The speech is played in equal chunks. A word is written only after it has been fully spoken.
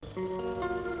What's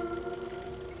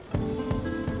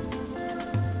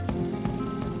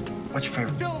your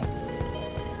favorite film?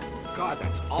 God,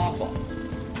 that's awful.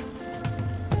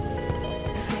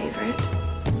 Favorite?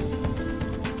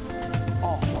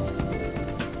 Awful.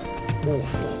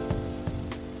 Awful.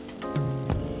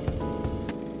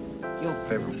 Your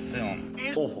favorite film?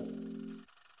 Awful.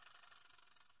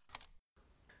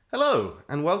 Hello,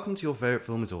 and welcome to Your Favourite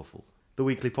Film is Awful, the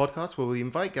weekly podcast where we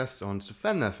invite guests on to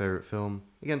defend their favourite film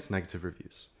against negative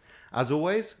reviews. As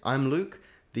always, I'm Luke,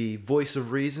 the voice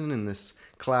of reason in this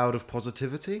cloud of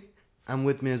positivity, and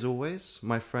with me as always,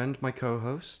 my friend, my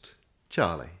co-host,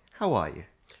 Charlie. How are you?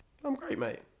 I'm great,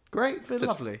 mate. Great? Been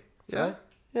lovely. Yeah?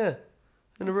 Yeah.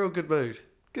 In a real good mood.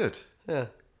 Good. Yeah.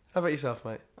 How about yourself,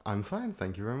 mate? I'm fine,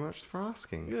 thank you very much for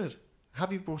asking. Good.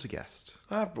 Have you brought a guest?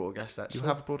 I have brought a guest, actually. You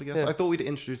have brought a guest? Yeah. I thought we'd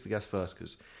introduce the guest first,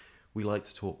 because we like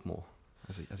to talk more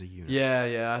as a unit.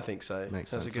 Yeah, I think so.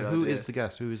 Makes That's sense. a good So who idea. is the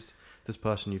guest? Who is this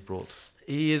person you've brought?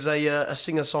 He is a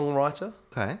singer-songwriter.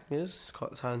 Okay. He is. He's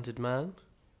quite a talented man.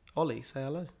 Ollie, say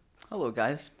hello. Hello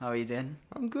guys, how are you doing?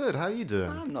 I'm good. How are you doing?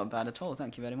 I'm not bad at all,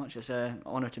 thank you very much. It's an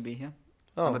honour to be here.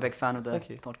 Oh, I'm a big fan of the thank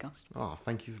you. podcast. Oh,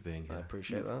 thank you for being I here.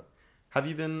 appreciate that. Have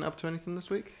you been up to anything this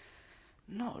week?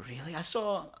 Not really. I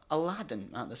saw Aladdin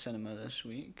at the cinema this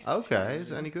week. Okay,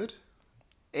 is it any good?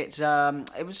 It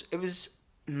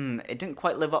didn't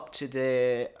quite live up to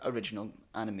the original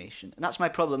animation. And that's my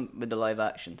problem with the live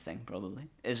action thing, probably,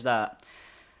 is that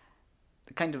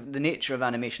the nature of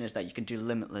animation is that you can do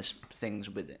limitless things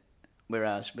with it.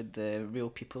 Whereas with the real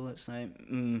people, it's like,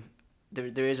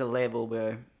 there is a level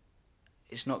where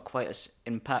it's not quite as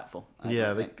impactful. I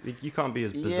don't think. You can't be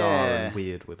as bizarre Yeah. and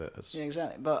weird with it as... Yeah,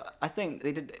 exactly. But I think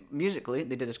they did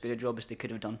as good a job as they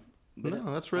could have done. with it.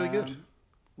 No, that's really good.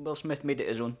 Will Smith made it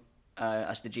his own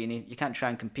as the genie. You can't try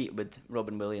and compete with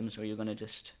Robin Williams, or you're going to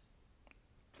just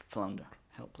flounder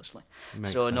helplessly.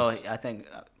 Makes So no, sense. I think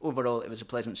overall it was a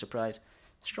pleasant surprise.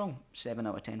 Strong 7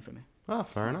 out of 10 for me. Ah,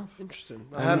 fair enough. Interesting.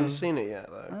 I haven't seen it yet,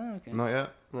 though. Oh, okay. Not yet?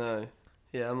 No.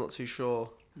 Yeah, I'm not too sure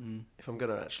if I'm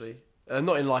going to, actually.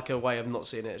 Not in like a way of not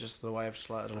seeing it, just the way of just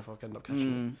like, I don't know if I can end up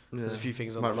catching it. There's a few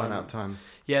things on Might the run moment. out of time.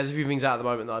 Yeah, there's a few things out at the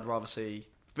moment that I'd rather see.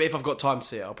 But if I've got time to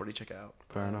see it, I'll probably check it out.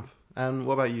 Fair enough. And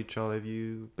what about you, Charlie? Have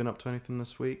you been up to anything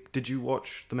this week? Did you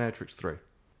watch The Matrix 3?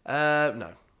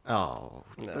 No. Oh,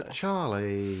 No. but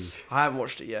Charlie... I haven't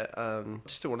watched it yet.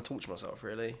 Just don't want to talk to myself,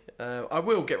 really. I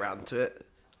will get round to it.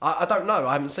 I don't know.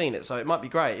 I haven't seen it, so it might be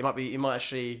great. It might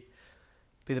actually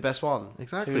be the best one.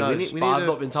 Exactly. Who knows? We need But I've a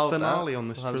not been told finale that. on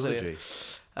this I haven't seen it.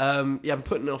 trilogy. Yeah, I'm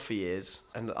putting it off for years,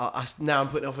 and now I'm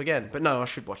putting it off again. But no, I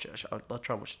should watch it. I'll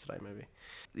try and watch it today, maybe.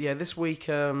 Yeah, this week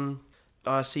I think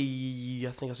I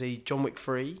see John Wick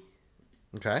 3.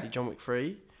 Okay. See John Wick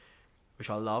 3, which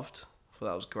I loved. I thought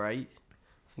that was great.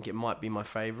 I think it might be my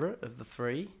favourite of the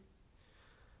three.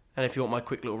 And if you want my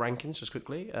quick little rankings, just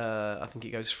quickly, I think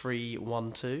it goes 3,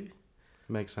 1, 2.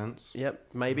 Makes sense. Yep,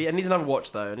 maybe. It needs another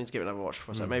watch, though. I need to give it another watch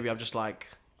before. So maybe I'm just like,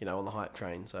 on the hype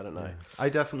train, so I don't know. Yeah. I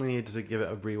definitely need to give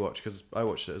it a rewatch because I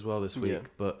watched it as well this week, Yeah.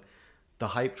 but the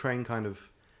hype train kind of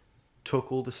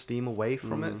took all the steam away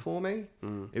from it for me.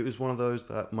 It was one of those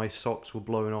that my socks were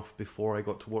blowing off before I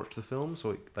got to watch the film,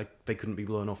 so they couldn't be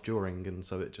blown off during, and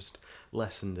so it just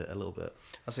lessened it a little bit.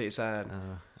 I see what you're saying.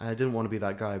 And I didn't want to be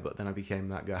that guy, but then I became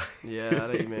that guy. Yeah, I know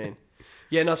what you mean.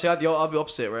 Yeah, no, see, I'd be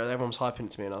opposite, where everyone was hyping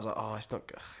it to me, and I was like, oh, it's not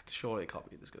good. Surely it can't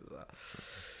be this good as that.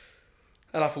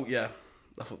 And I thought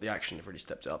the action have really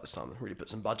stepped it up this time. Really put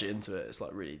some budget into it. It's like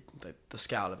really, the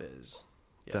scale of it is...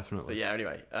 Yeah. Definitely. But yeah,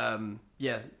 anyway. And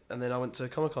then I went to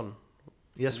Comic-Con.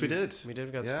 Yes, we did. We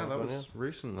did go to Yeah, that Comic-Con, was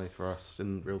recently for us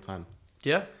in real time.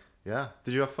 Yeah? Yeah.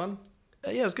 Did you have fun?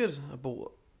 Yeah, it was good. I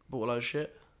bought a load of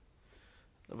shit.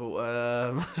 I bought...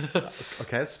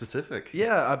 Okay, it's specific.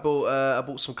 Yeah, I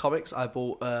bought some comics. I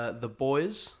bought The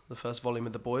Boys, the first volume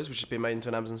of The Boys, which has been made into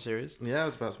an Amazon series. Yeah, I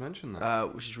was about to mention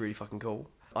that. Which is really fucking cool.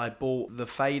 I bought The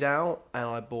Fade Out, and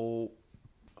I bought...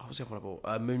 What was the other one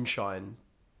I bought? Moonshine,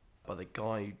 by the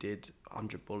guy who did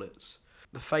 100 Bullets.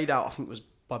 The Fade Out, I think, was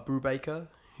by Brubaker,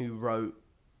 who wrote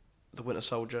The Winter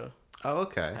Soldier Oh,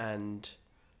 okay. and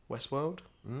Westworld,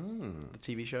 the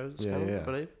TV shows, Yeah, I yeah.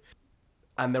 believe.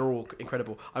 And they're all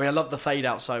incredible. I mean, I love The Fade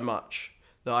Out so much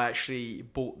that I actually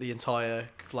bought the entire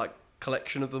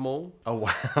collection of them all. Oh,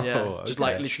 wow. Yeah, just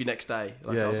okay. literally next day.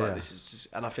 Yeah, I was yeah. like, this is just...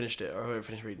 And I finished it. I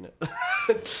finished reading it.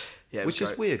 Yeah, it was Which is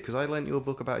great. weird, because I lent you a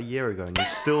book about a year ago and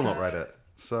you've still not read it.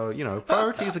 So,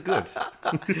 priorities are good.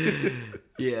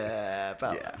 Yeah,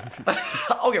 about that.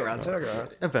 I'll get around to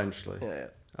it. Eventually. Yeah.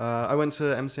 I went to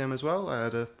MCM as well. I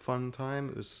had a fun time.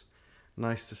 It was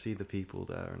nice to see the people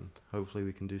there, and hopefully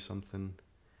we can do something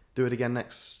do it again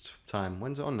next time.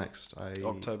 When's it on next?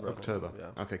 October, I think, October.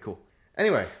 yeah. Okay, cool.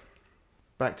 Anyway,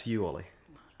 back to you, Ollie,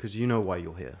 because you know why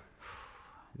you're here.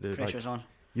 Pressure's on.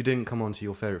 You didn't come on to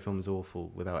your favourite film is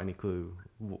awful without any clue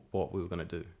what we were going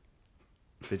to do.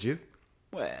 Did you?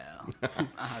 Well,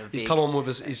 I have He's vague- come on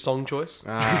with his song choice.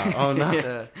 Oh no.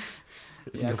 Yeah.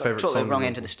 Your Yeah, I got favourite totally song wrong is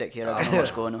end of awful. the stick here. I don't know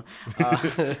what's going on.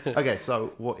 Okay,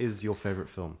 so what is your favourite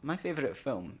film? My favourite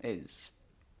film is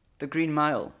The Green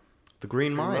Mile. The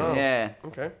Green Mile. Mile. Oh. Yeah.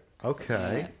 Okay.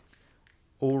 Okay. Yeah.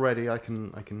 Already, I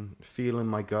can feel in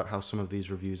my gut how some of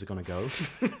these reviews are going to go,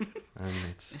 and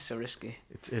It's a risky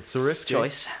it's a risky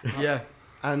choice. Yeah.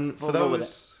 And for We'll go with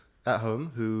those at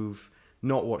home who've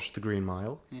not watched The Green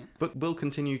Mile, Yeah. but will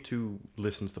continue to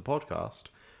listen to the podcast,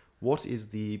 what is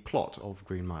the plot of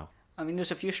Green Mile? I mean,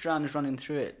 there's a few strands running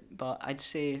through it, but I'd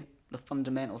say the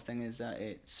fundamental thing is that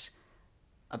it's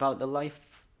about the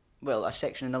life, well, a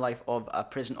section in the life of a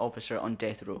prison officer on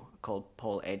death row called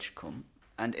Paul Edgecombe,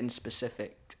 and in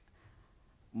specific,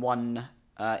 one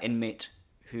inmate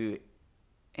who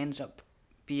ends up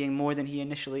being more than he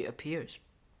initially appears.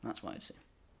 That's what I'd say.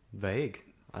 Vague.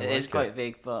 I It like is quite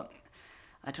vague, but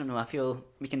I don't know. I feel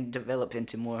we can develop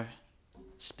into more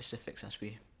specifics as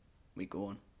we go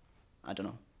on. I don't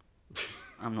know.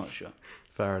 I'm not sure.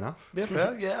 Fair enough. Yeah,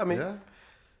 fair. Yeah, I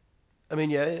mean,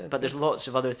 yeah. But there's lots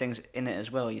of other things in it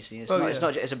as well. You see, it's Oh, not. yeah. It's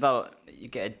not. It's about you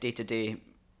get a day-to-day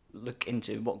look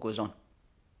into what goes on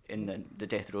in the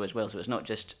death row as well. So it's not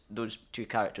just those two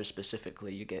characters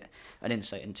specifically. You get an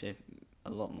insight into a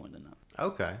lot more than that.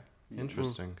 Okay.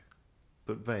 Interesting.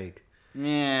 But vague.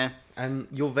 Yeah. And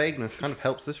your vagueness kind of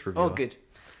helps this reviewer. Oh, good.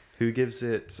 Who gives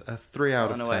it a 3 I out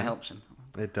don't of know 10. why it helps him.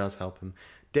 It does help him.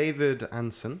 David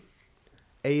Anson.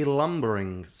 A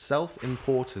lumbering,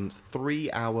 self-important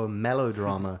 3-hour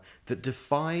melodrama that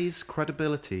defies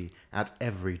credibility at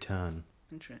every turn.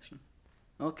 Interesting.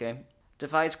 Okay.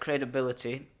 Defies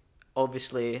credibility.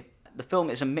 Obviously, the film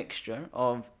is a mixture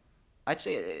of. I'd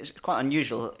say it's quite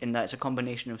unusual in that it's a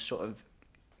combination of sort of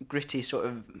gritty, sort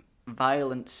of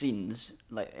violent scenes,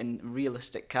 like in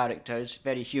realistic characters,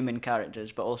 very human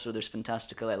characters, but also there's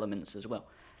fantastical elements as well.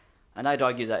 And I'd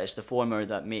argue that it's the former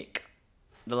that make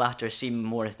the latter seem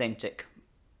more authentic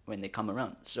when they come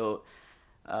around. So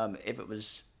if it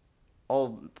was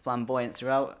all flamboyant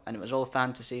throughout and it was all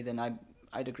fantasy, then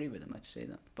I'd agree with him. I'd say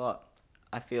that. But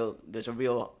I feel there's a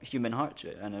real human heart to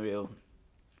it and a real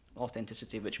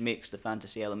authenticity which makes the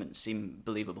fantasy elements seem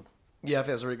believable. Yeah, I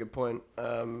think that's a really good point.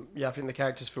 Yeah, I think the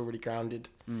characters feel really grounded.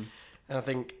 And I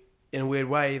think, in a weird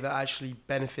way, that actually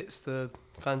benefits the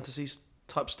fantasy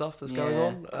type stuff that's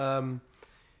going on.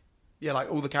 Yeah,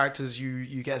 like all the characters,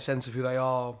 you get a sense of who they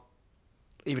are,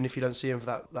 even if you don't see them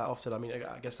that often. I mean,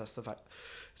 I guess that's the fact.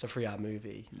 It's a 3-hour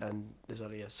movie, and there's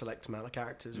only a select amount of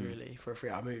characters, really, for a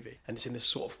 3-hour movie. And it's in this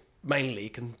sort of mainly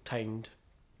contained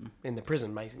in the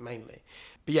prison, mainly.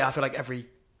 But yeah, I feel like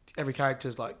every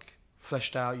character's like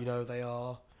fleshed out, you know, they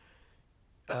are.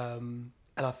 And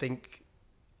I think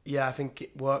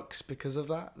it works because of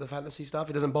that, the fantasy stuff.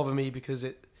 It doesn't bother me because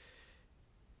it...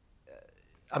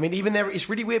 I mean, even it's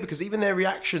really weird because even their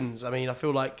reactions, I mean, I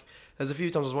feel like there's a few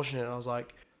times I was watching it and I was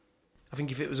like, I think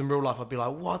if it was in real life, I'd be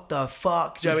like, what the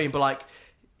fuck? Do you know what I mean? But like,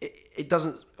 it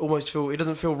doesn't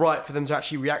feel right for them to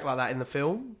actually react like that in the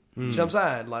film. Do you know what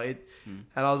I'm saying? Like, and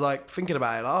I was like thinking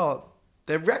about it, like, oh,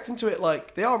 they're reacting to it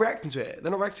like, they are reacting to it.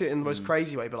 They're not reacting to it in the most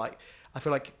crazy way, but like, I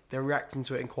feel like they're reacting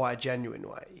to it in quite a genuine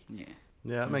way. Yeah.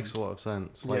 Yeah, it makes a lot of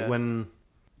sense. Like Yeah. when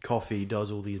Coffee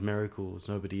does all these miracles,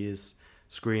 nobody is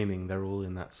screaming. They're all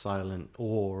in that silent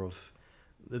awe of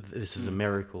this is a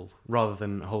miracle, rather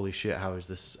than holy shit, how is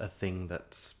this a thing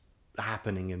that's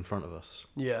happening in front of us?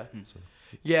 Yeah. So,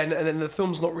 Yeah, and then the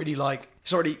film's not really like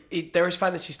there is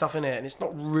fantasy stuff in it, and it's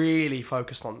not really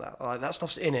focused on that. Like that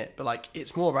stuff's in it, but like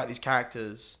it's more about these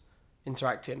characters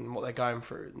interacting and what they're going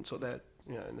through, and sort of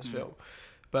they're in this film.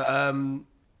 But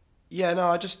yeah, no,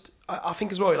 I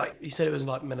think as well. Like he said, it was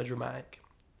like melodramatic.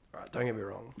 Right? Don't get me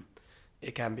wrong,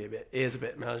 it is a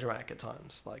bit melodramatic at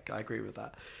times. Like I agree with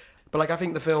that, but like I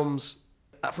think the film's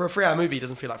for a 3-hour movie, it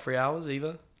doesn't feel like 3 hours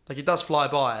either. Like it does fly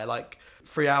by. Like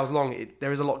 3 hours long,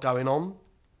 there is a lot going on,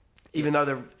 even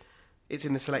though it's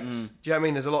in the selects. Do you know what I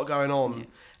mean? There's a lot going on,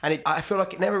 and I feel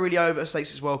like it never really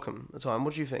overstates its welcome at the time.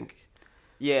 What do you think?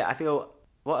 Yeah, I feel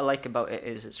what I like about it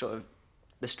is it's sort of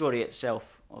the story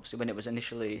itself. Obviously, when it was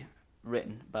initially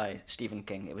written by Stephen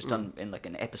King, it was done in like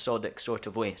an episodic sort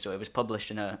of way. So it was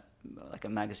published in a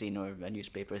magazine or a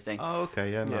newspaper thing. oh,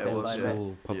 okay, yeah, Yeah, the old well,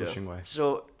 school publishing way.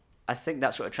 So I think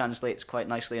that sort of translates quite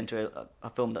nicely into a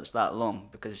film that's that long,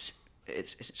 because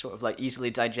it's sort of like easily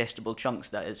digestible chunks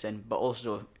that it's in, but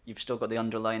also you've still got the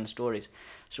underlying stories.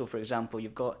 So, for example,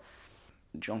 you've got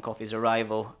John Coffey's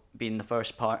arrival being the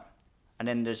first part, and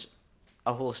then there's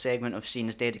a whole segment of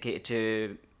scenes dedicated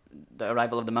to the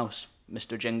arrival of the mouse,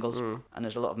 Mr. Jingles, and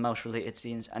there's a lot of mouse-related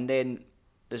scenes. And then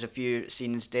there's a few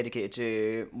scenes dedicated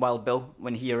to Wild Bill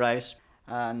when he arrives,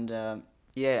 and and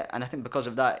I think because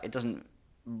of that, it doesn't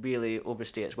really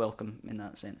overstay its welcome in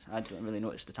that sense. I don't really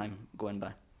notice the time going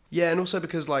by. Yeah, and also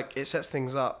because like it sets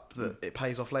things up that it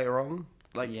pays off later on.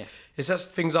 Like Yes. it sets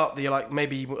things up that you're like,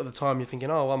 maybe at the time you're thinking,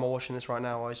 oh, why am I watching this right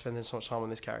now? Why are you spending so much time on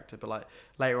this character? But like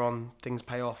later on, things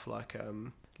pay off. Like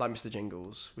Mr.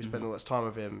 Jingles, we spend all this time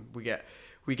with him. We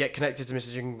get connected to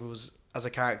Mr. Jingles as a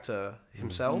character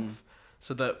himself,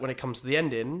 so that when it comes to the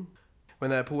ending,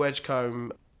 when Paul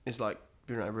Edgecombe is like,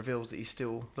 reveals that he's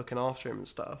still looking after him and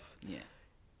stuff. Yeah.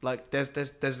 Like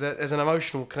there's an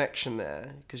emotional connection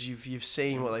there because you've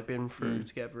seen what they've been through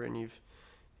together, and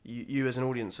you as an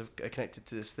audience are connected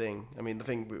to this thing. I mean, the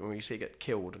thing when we see it get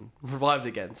killed and revived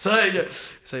again. So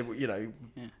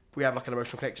we have like an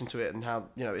emotional connection to it, and how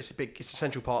it's a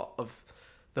central part of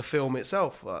the film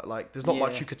itself. Like there's not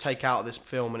much you could take out of this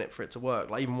film in it for it to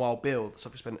work. Like even Wild Bill, the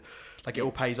stuff we spent, like it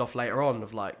all pays off later on.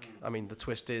 Of like, I mean, the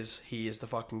twist is he is the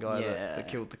fucking guy that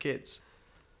killed the kids.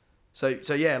 So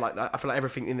yeah, like I feel like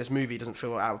everything in this movie doesn't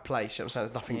feel out of place. You know what I'm saying?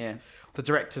 There's nothing. Yeah. The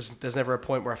directors, there's never a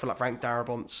point where I feel like Frank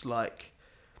Darabont's like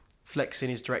flexing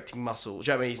his directing muscles.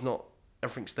 Do you know what I mean? He's not.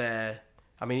 Everything's there.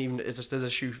 I mean, even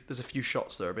there's a few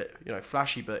shots that are a bit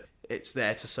flashy, but it's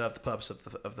there to serve the purpose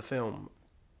of the film.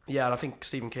 Yeah, and I think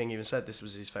Stephen King even said this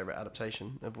was his favourite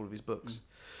adaptation of all of his books.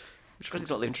 Because they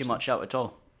don't leave too much out at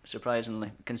all,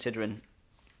 surprisingly, considering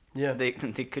they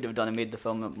could have done and made the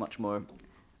film a much more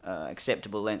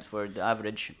acceptable length for the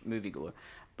average moviegoer.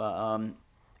 But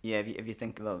if you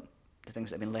think about the things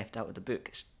that have been left out of the book,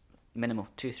 it's minimal,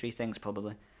 2-3 things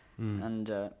probably,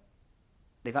 and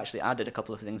they've actually added a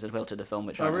couple of things as well to the film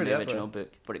which aren't in the original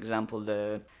book. For example,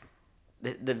 the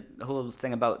whole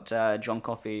thing about John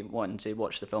Coffey wanting to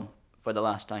watch the film for the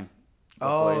last time.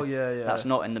 Oh yeah. That's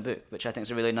not in the book, which I think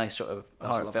is a really nice sort of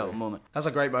heartfelt lovely moment. That's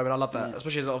a great moment. I love that,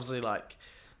 especially as obviously like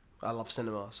I love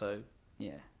cinema, so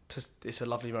Yeah. it's a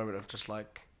lovely moment of just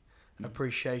like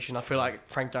appreciation. I feel like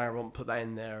Frank Darabont put that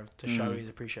in there to show his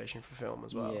appreciation for film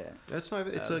as well. Yeah.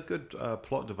 It's a good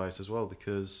plot device as well,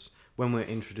 because when we're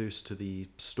introduced to the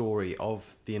story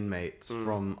of the inmates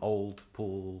from old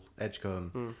Paul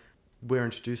Edgecombe, we're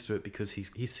introduced to it because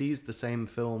he sees the same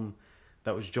film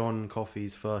that was John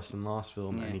Coffey's first and last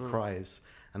film, and he cries,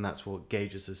 and that's what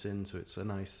gauges us in. So it's a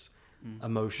nice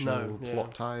emotional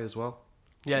plot tie as well.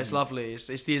 Yeah, it's lovely.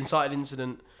 It's the incited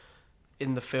incident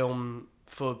in the film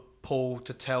for Paul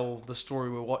to tell the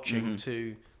story we're watching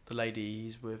to the lady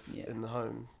he's with in the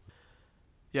home.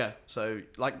 Yeah, so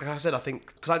like I said, I think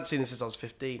because I hadn't seen this since I was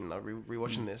 15, and I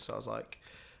rewatching this, I was like,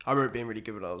 I remember it being really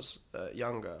good when I was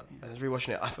younger, and I was rewatching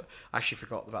it. I actually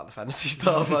forgot about the fantasy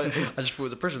stuff. Like, I just thought it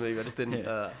was a prison movie. I just didn't.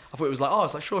 I thought it was like,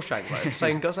 it's like Shawshank, like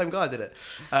the same guy did it.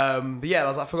 But yeah, I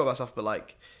was like, I forgot about stuff, but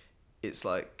like, it's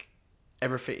like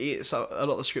everything. It's a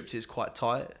lot of the script is quite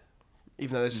tight.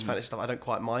 Even though there's this fantasy stuff, I don't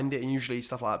quite mind it, and usually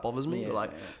stuff like that bothers me. But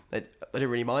like, I didn't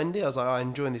really mind it. I was like, I'm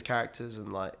enjoying these characters,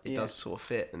 and like, it does sort of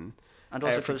fit, and also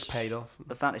everything's paid off.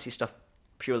 The fantasy stuff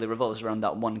purely revolves around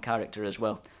that one character as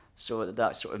well, so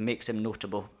that sort of makes him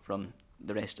notable from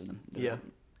the rest of them.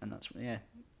 And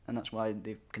that's why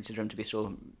they consider him to be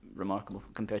so remarkable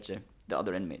compared to the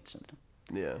other inmates.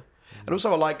 Yeah. And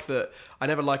also I like that I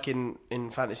never like in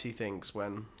fantasy things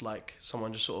when like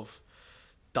someone just sort of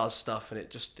does stuff and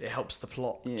it helps the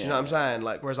plot. Do you know what I'm saying?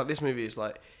 Like whereas like this movie is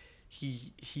like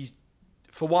he's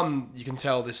for one, you can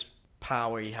tell this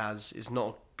power he has is not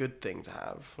a good thing to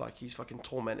have. Like he's fucking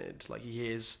tormented. Like he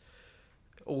hears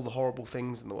all the horrible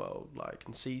things in the world, like,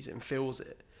 and sees it and feels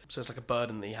it. So it's like a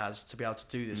burden that he has to be able to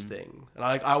do this thing. And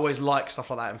I always like stuff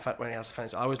like that. In fact, when he has a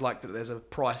fantasy, I always like that there's a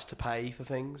price to pay for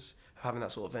things, having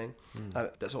that sort of thing,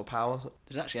 that sort of power.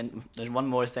 There's one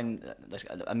more thing, there's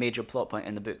a major plot point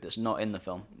in the book that's not in the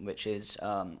film, which is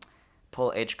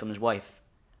Paul Edgecombe's wife.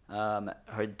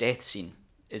 Her death scene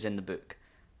is in the book,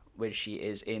 where she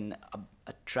is in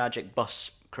a tragic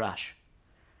bus crash,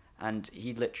 and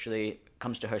he literally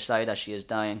comes to her side as she is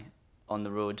dying on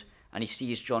the road, and he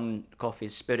sees John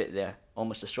Coffey's spirit there,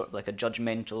 almost a sort of like a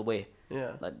judgmental way.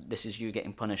 Yeah. Like, this is you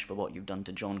getting punished for what you've done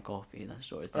to John Coffey, that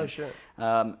sort of thing. Oh, shit.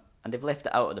 And they've left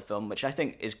it out of the film, which I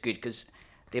think is good, because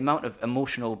the amount of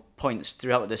emotional points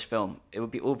throughout this film, it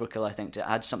would be overkill, I think, to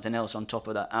add something else on top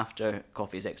of that after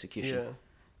Coffey's execution. Yeah.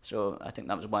 So I think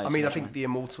that was why. I mean, I think the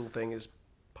immortal thing is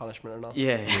punishment enough.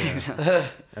 Yeah.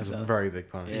 That's a very big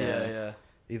punishment. Yeah.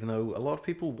 even though a lot of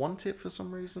people want it for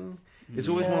some reason. It's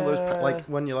always one of those, like,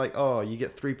 when you're like, oh, you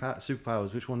get 3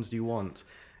 superpowers, which ones do you want?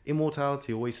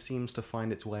 Immortality always seems to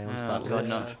find its way onto that God,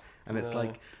 list. no. And it's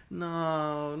like,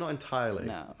 no, not entirely.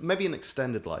 No. Maybe an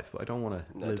extended life, but I don't want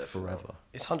to live definitely forever. not.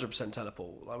 It's 100%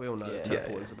 teleport. Like we all know, Yeah.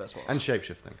 teleport is the best one. And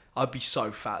shapeshifting. I'd be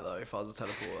so fat though if I was a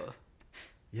teleporter.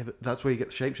 Yeah, but that's where you get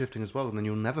shapeshifting as well, and then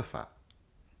you'll never fat.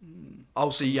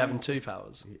 Oh, so you having 2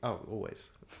 powers? Oh,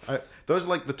 always. Those are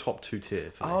like the top 2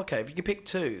 tier for me. Oh, okay. If you can pick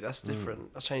 2, that's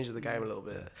different. That changes the game a little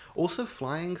bit. Also,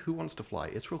 flying. Who wants to fly?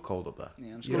 It's real cold up there.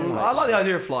 Yeah, I'm You don't I like the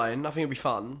idea of flying. I think it'd be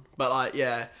fun. But like,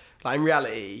 yeah, like in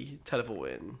reality,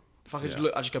 teleporting. If I could just Yeah.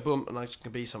 look, I just go boom, and I just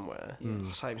can be somewhere.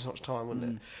 Save so much time,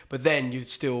 wouldn't it? But then you'd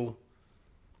still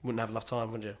wouldn't have enough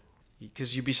time, would you?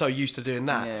 Because you'd be so used to doing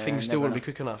that, Yeah, things still never wouldn't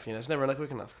be quick enough. You know, it's never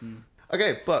quick enough.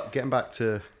 Okay, but getting back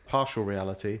to partial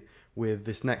reality with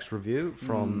this next review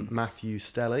from Matthew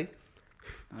Stelly,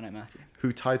 All right, Matthew.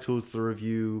 who titles the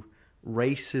review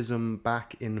 "Racism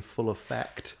Back in Full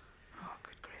Effect." Oh,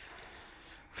 good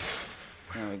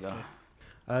grief. There we go.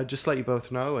 Just to let you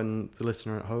both know, and the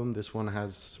listener at home, this one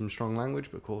has some strong language,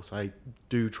 but of course I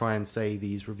do try and say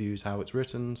these reviews how it's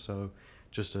written, so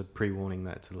just a pre-warning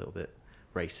that it's a little bit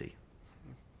racy.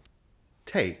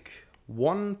 Take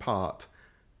 1 part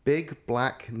big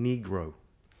black Negro,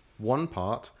 1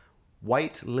 part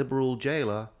white liberal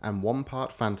jailer, and 1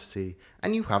 part fantasy,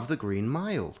 and you have the Green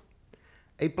Mile.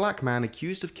 A black man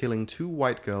accused of killing 2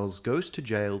 white girls goes to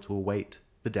jail to await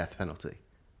the death penalty.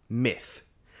 Myth.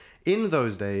 In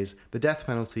those days, the death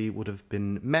penalty would have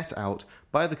been met out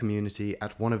by the community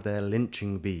at one of their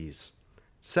lynching bees.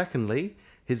 Secondly,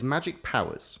 his magic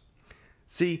powers.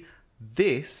 See,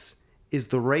 this is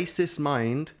the racist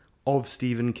mind of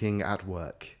Stephen King at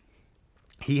work.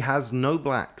 He has no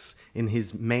blacks in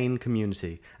his main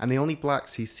community, and the only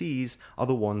blacks he sees are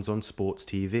the ones on sports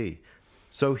TV.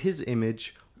 So his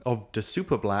image of the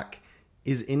super black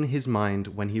is in his mind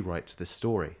when he writes this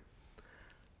story.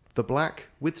 The black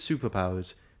with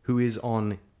superpowers who is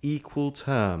on equal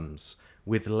terms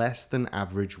with less than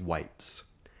average whites.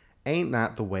 Ain't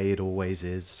that the way it always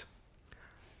is?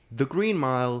 The Green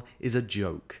Mile is a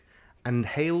joke and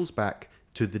hails back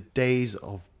to the days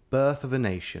of Birth of a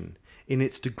Nation in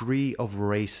its degree of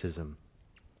racism.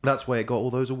 That's why it got all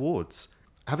those awards.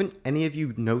 Haven't any of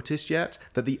you noticed yet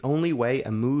that the only way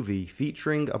a movie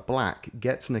featuring a black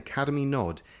gets an Academy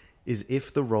nod is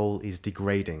if the role is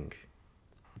degrading?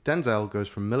 Denzel goes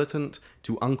from militant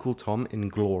to Uncle Tom in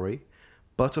Glory.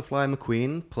 Butterfly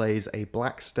McQueen plays a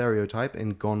black stereotype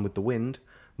in Gone with the Wind.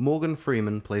 Morgan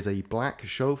Freeman plays a black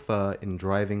chauffeur in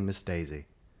Driving Miss Daisy.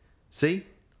 See?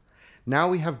 Now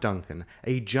we have Duncan,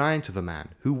 a giant of a man,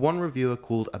 who one reviewer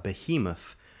called a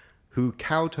behemoth, who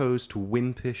kowtows to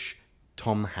wimpish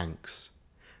Tom Hanks.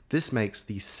 This makes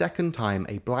the second time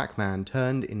a black man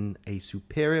turned in a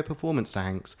superior performance to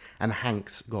Hanks, and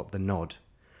Hanks got the nod.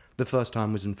 The first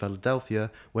time was in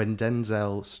Philadelphia, when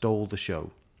Denzel stole the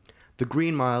show. The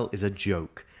Green Mile is a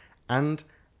joke, and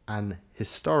an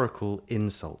historical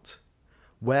insult.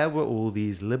 Where were all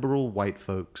these liberal white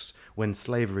folks when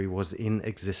slavery was in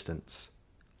existence?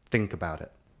 Think about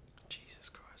it. Jesus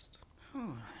Christ.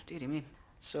 Oh, dearie me.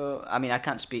 So, I mean, I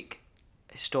can't speak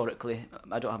historically.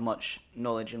 I don't have much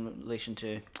knowledge in relation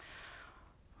to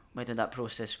whether that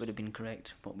process would have been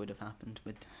correct, what would have happened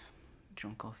with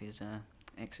John Coffey's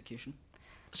execution.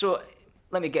 So,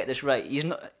 let me get this right. He's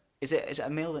not. Is it a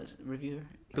male reviewer?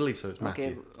 I believe so, it's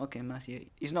Matthew. Okay, Matthew.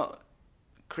 He's not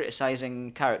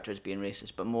criticising characters being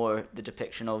racist, but more the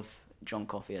depiction of John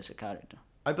Coffey as a character.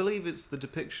 I believe it's the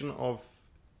depiction of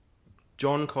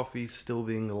John Coffey still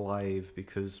being alive,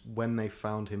 because when they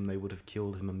found him, they would have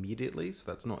killed him immediately, so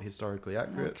that's not historically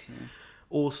accurate. Okay.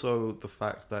 Also, the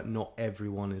fact that not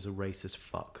everyone is a racist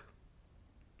fuck.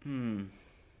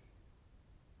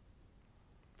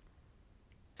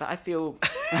 But I feel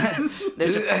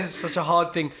It's such a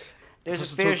hard thing. there's for a us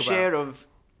to fair talk about. share of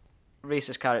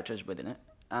racist characters within it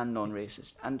and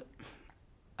non-racist, and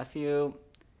I feel,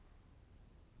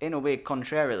 in a way,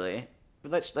 contrarily.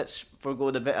 Let's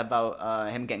forgo the bit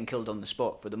about him getting killed on the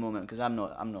spot for the moment, because I'm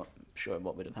not sure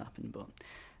what would have happened, but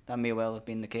that may well have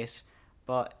been the case.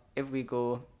 But if we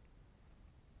go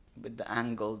with the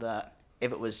angle that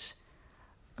if it was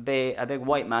a big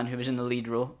white man who was in the lead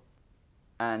role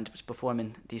and was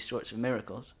performing these sorts of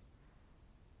miracles,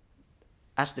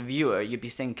 as the viewer, you'd be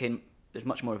thinking there's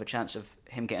much more of a chance of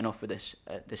him getting off with this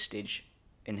at this stage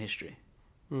in history.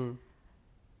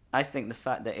 I think the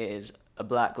fact that it is a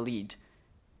black lead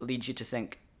leads you to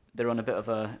think they're on a bit of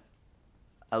a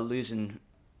losing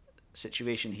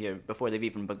situation here before they've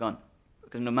even begun.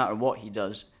 Because no matter what he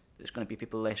does, there's going to be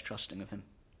people less trusting of him.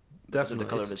 because of Definitely. the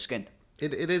colour of his skin.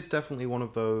 It is definitely one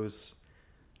of those.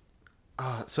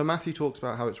 So Matthew talks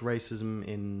about how it's racism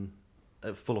in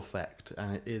full effect,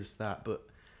 and it is that, but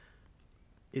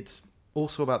it's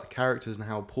also about the characters and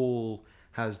how Paul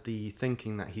has the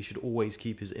thinking that he should always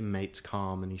keep his inmates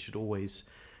calm and he should always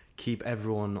keep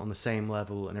everyone on the same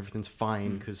level and everything's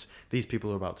fine because these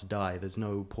people are about to die. There's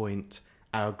no point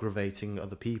aggravating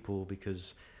other people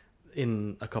because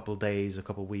in a couple of days, a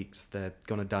couple of weeks, they're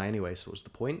going to die anyway, so what's the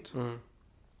point?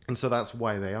 And so that's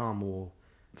why they are more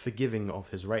forgiving of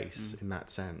his race in that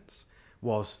sense.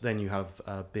 Whilst then you have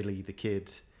Billy the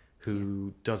Kid,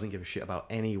 who doesn't give a shit about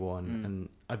anyone, and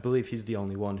I believe he's the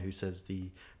only one who says the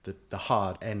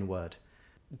hard N-word,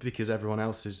 because everyone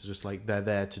else is just like, they're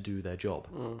there to do their job.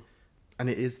 And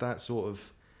it is that sort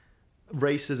of...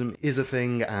 Racism is a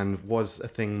thing and was a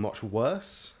thing much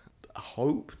worse. I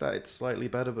hope that it's slightly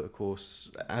better, but of course,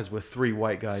 as we're three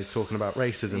white guys talking about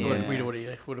racism... Yeah.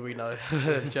 What do we know? Do you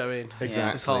know what I mean?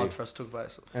 Exactly. It's hard for us to talk about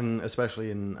it. And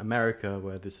especially in America,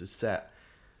 where this is set,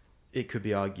 it could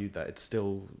be argued that it's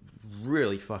still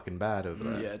really fucking bad over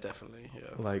there. Yeah, definitely. Yeah.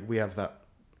 Like, we have that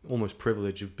almost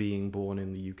privilege of being born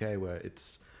in the UK, where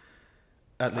it's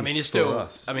at least it's for still.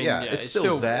 us. I mean, yeah, it's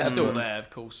still there. It's still there, of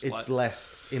course. It's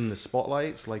less in the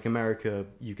spotlights. Like America,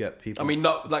 you get people. I mean,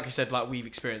 not like you said. Like we've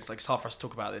experienced. Like it's hard for us to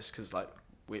talk about this because, like,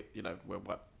 we're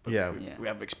what. Yeah. We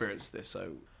have experienced this.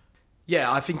 So,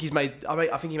 yeah, I think he's made.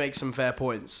 I think he makes some fair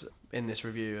points in this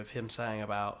review of him saying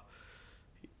about.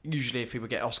 Usually, if people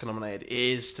get Oscar nominated, it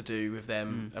is to do with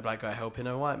them, a black guy helping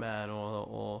a white man,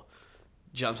 or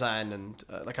do you know what I'm saying?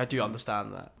 And like, I do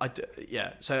understand that.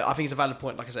 Yeah. So I think it's a valid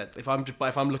point. Like I said, if I'm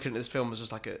looking at this film as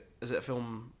just like as a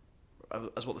film,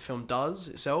 as what the film does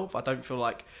itself, I don't feel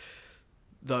like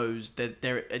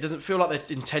it doesn't feel like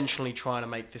they're intentionally trying to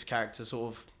make this character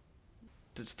sort of.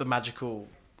 It's the magical.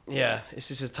 Yeah. This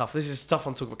is tough. This is tough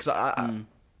on talking because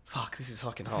fuck, this is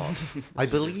fucking hard. I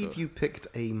believe you picked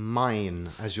a Mine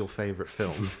as your favourite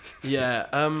film. Yeah,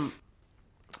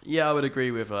 yeah, I would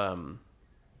agree with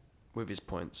his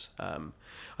points.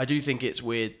 I do think it's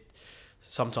weird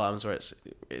sometimes where it's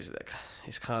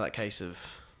kind of that case of,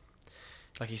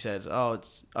 like he said,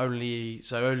 it's only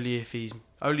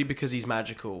because he's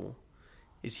magical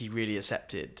is he really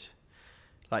accepted.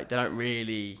 Like they don't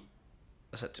really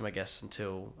accept him, I guess,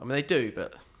 until they do,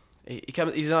 but.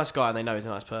 He's a nice guy and they know he's a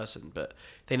nice person, but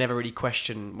they never really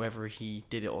question whether he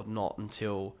did it or not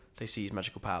until they see his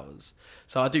magical powers.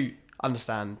 So I do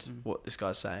understand what this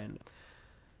guy's saying.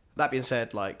 That being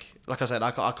said, like I said, I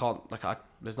can't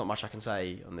there's not much I can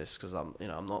say on this because I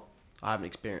haven't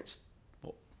experienced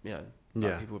what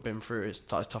people have been through. It's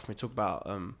tough for me to talk about.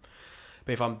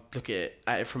 But if I'm looking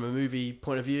at it from a movie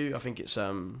point of view, I think it's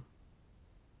a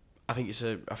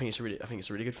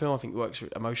really good film. I think it works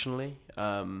emotionally,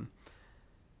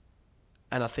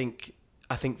 and I think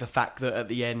the fact that at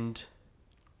the end,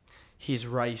 his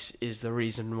race is the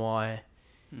reason why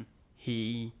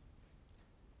he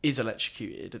is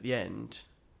electrocuted at the end,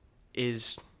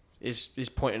 is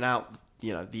pointing out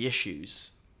the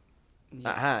issues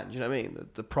at hand. You know what I mean?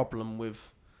 The problem with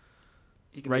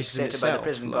he can be racism accepted by the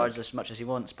prison itself, guards as much as he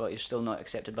wants, but he's still not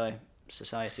accepted by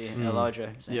society in a larger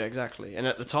sense. Yeah, exactly. And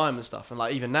at the time and stuff, and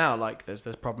like even now, like there's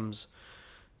problems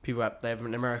people have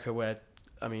in America where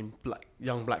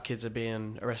young black kids are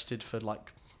being arrested for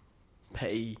like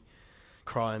petty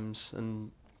crimes,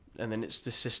 and then it's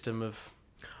this system of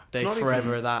they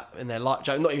forever that in their life.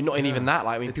 Not even that.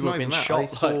 Like It's people not have been even that. shot. I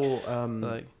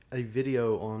saw a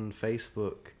video on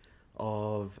Facebook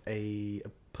of a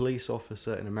police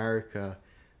officer in America.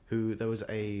 Who there was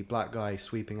a black guy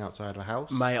sweeping outside a house.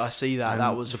 Mate, I see that. And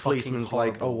that was the fucking policeman's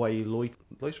horrible. like, "Oh, why are you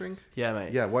loitering?" Yeah,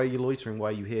 mate. Yeah, why are you loitering? Why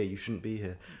are you here? You shouldn't be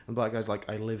here. And the black guy's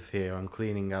like, "I live here. I'm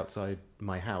cleaning outside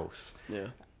my house." Yeah.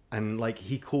 And like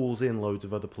he calls in loads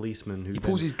of other policemen who He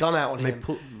pulls his gun out on him.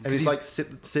 And he's like,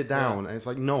 "Sit down." And it's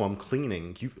like, "No, I'm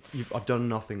cleaning. I've done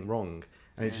nothing wrong."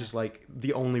 And it's just like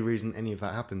the only reason any of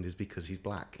that happened is because he's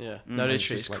black. Yeah. No,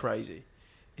 literally, it's crazy.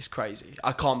 It's crazy.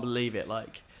 I can't believe it.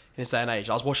 Like. In this day and age,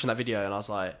 I was watching that video and I was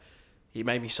like, it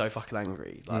made me so fucking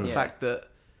angry. Like the fact that,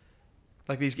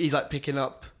 like he's like picking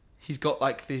up, he's got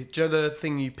like do you know the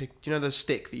thing you pick? Do you know the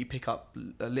stick that you pick up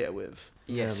a litter with?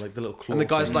 Yes. Yeah, like the little claw. And the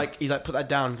guy's thing. like, he's like, put that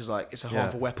down because like it's a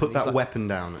harmful weapon. Put that like, weapon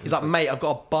down. He's like, mate, I've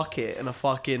got a bucket and a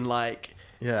fucking like,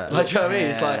 yeah. like, do you know what I mean?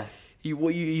 It's Yeah. like.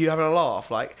 You having a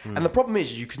laugh, like, and the problem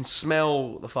is you can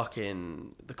smell the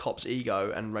cop's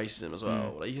ego and racism as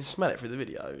well. Like, you can smell it through the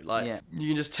video. Like, you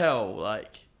can just tell,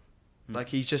 like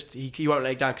he's just he won't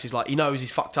lay it down because he's like he knows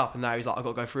he's fucked up and now he's like I've got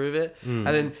to go through with it. And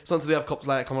then sometimes the other cops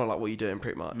like come on like what are you doing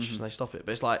pretty much and they stop it.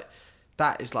 But it's like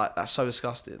that is like, that's so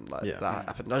disgusting. Like Yeah. that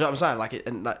happened. You know what I'm saying? Like,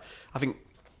 and like,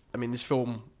 I mean, this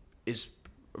film is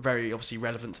very obviously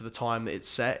relevant to the time that it's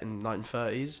set in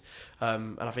 1930s,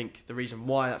 and I think the reason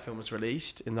why that film was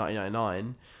released in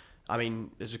 1999, I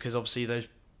mean, is because obviously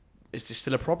it's just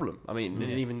still a problem. I mean,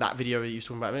 and even that video you were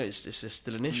talking about, it's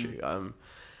still an issue.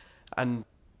 And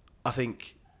I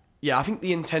think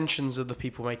the intentions of the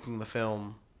people making the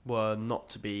film were not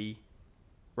to be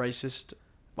racist.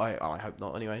 I hope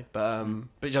not, anyway. But you know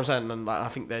what I'm saying? And like, I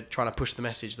think they're trying to push the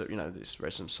message that, you know, this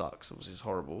racism sucks. Obviously, it's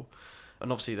horrible.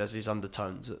 And obviously, there's these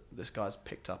undertones that this guy's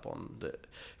picked up on that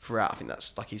throughout. I think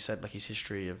that's, like he said, like his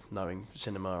history of knowing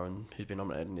cinema and who's been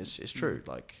nominated and is true.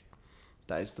 Like,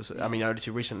 that is the. I mean, only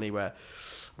too recently where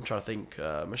I'm trying to think,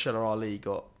 Michelle Ali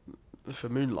got for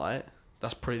Moonlight.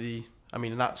 That's pretty. I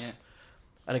mean, that's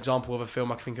an example of a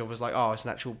film I can think of as like, oh, it's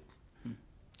an actual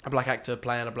a black actor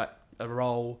playing a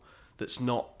role that's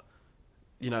not,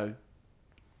 you know,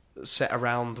 set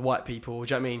around white people.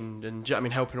 Do you know what I mean? And do you know what I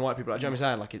mean, helping white people? Like, do you know what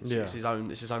I'm saying? Like,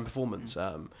 it's his own performance.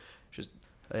 Just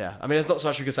yeah. I mean, there's not so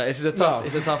much we could say. This is a tough.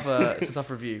 It's a tough. It's a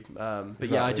tough review. But exactly.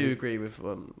 Yeah, I do agree with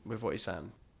what he's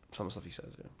saying. Some of the stuff he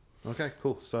says. Yeah. Okay,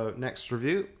 cool. So next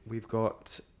review, we've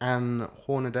got Anne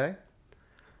Hornaday,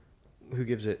 who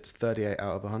gives it 38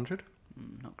 out of 100.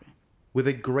 Not great. With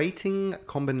a grating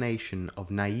combination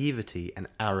of naivety and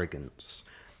arrogance,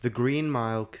 The Green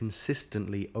Mile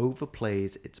consistently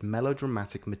overplays its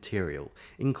melodramatic material,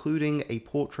 including a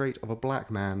portrait of a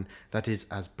black man that is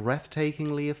as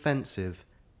breathtakingly offensive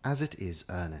as it is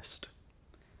earnest.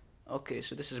 Okay,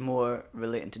 so this is more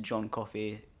relating to John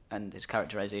Coffey and his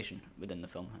characterization within the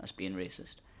film as being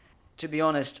racist. To be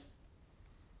honest,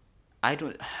 I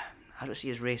don't see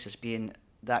his race as being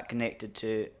that connected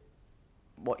to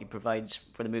what he provides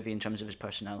for the movie in terms of his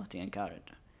personality and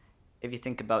character. If you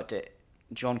think about it,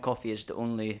 John Coffey is the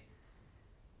only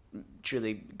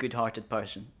truly good-hearted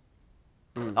person,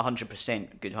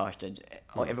 100% good-hearted.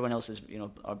 Everyone else is, you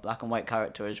know, are black and white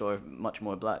characters, or much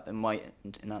more black than white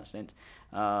in that sense.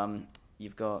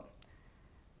 You've got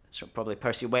probably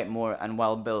Percy Wetmore and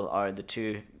Wild Bill are the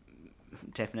two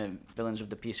definite villains of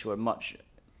the piece who are much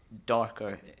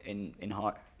darker in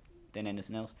heart than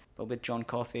anything else. But with John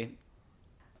Coffey,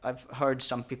 I've heard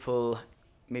some people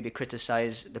maybe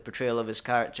criticise the portrayal of his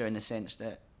character in the sense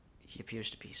that he appears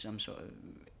to be some sort of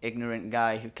ignorant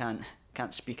guy who can't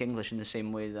speak English in the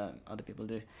same way that other people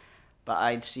do. But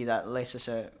I'd see that less as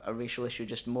a racial issue,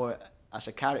 just more as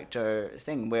a character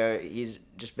thing, where he's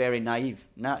just very naive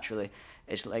naturally.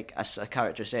 It's like, as a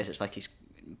character says, it's like he's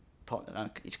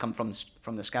come from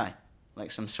the sky, like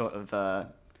some sort of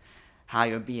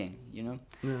higher being, you know?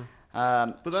 Yeah.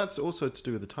 But that's also to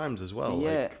do with the times as well.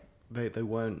 Yeah. Like, they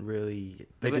weren't really...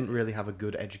 They didn't really have a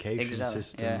good education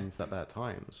system at that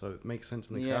time. So it makes sense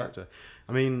in the character.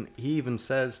 I mean, he even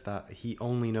says that he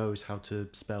only knows how to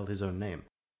spell his own name.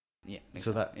 Yeah. Exactly.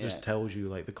 So that just tells you,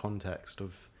 like, the context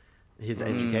of his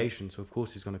education. So, of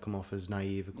course, he's going to come off as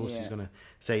naive. Of course, he's going to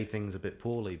say things a bit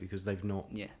poorly because they've not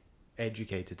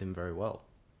educated him very well.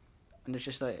 And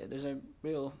there's a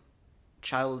real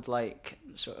childlike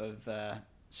sort of...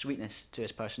 sweetness to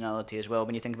his personality as well.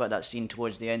 When you think about that scene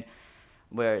towards the end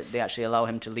where they actually allow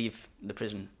him to leave the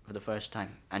prison for the first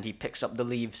time, and he picks up the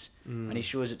leaves and he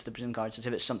shows it to the prison guards as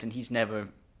if it's something he's never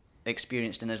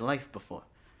experienced in his life before.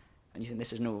 And you think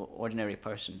this is no ordinary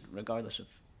person, regardless of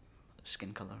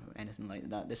skin colour or anything like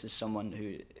that. This is someone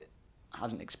who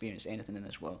hasn't experienced anything in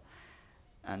this world.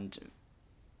 And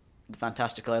the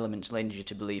fantastical elements lend you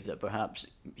to believe that perhaps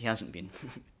he hasn't been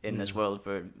in this world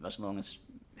for as long as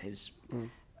his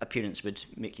appearance would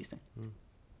make you think.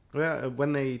 Yeah,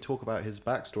 when they talk about his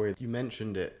backstory, you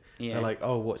mentioned it. Yeah. They're like,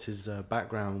 oh, what's his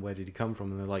background? Where did he come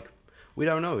from? And they're like, we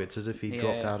don't know. It's as if he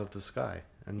dropped out of the sky.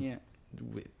 And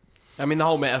I mean, the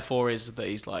whole metaphor is that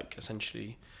he's like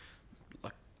essentially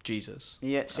like Jesus.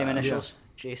 Yeah, same initials,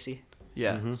 JC.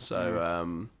 Yeah.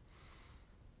 So,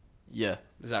 yeah,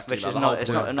 exactly. Which like is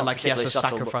not like he has to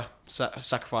subtle,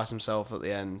 sacrifice himself at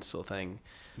the end, sort of thing.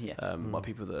 Yeah. By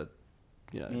people that,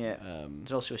 you know. Yeah.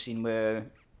 There's also a scene where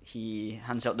he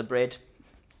hands out the bread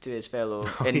to his fellow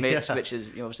inmates, which is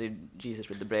obviously Jesus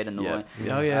with the bread and the wine.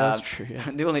 Oh yeah, that's true.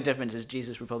 Yeah. The only difference is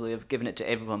Jesus would probably have given it to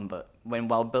everyone, but when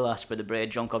Wild Bill asked for the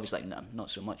bread, John Coffey's like, no, not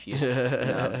so much you.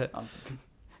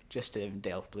 Just to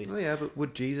delve, please. Oh yeah, but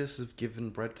would Jesus have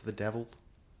given bread to the devil?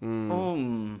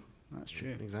 That's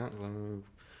true. Exactly.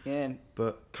 Yeah.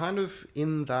 But kind of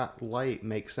in that light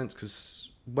makes sense,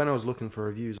 because when I was looking for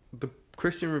reviews, the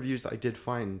Christian reviews that I did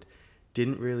find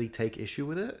didn't really take issue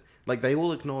with it. Like, they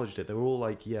all acknowledged it. They were all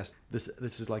like, yes, this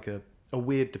is like a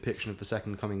weird depiction of the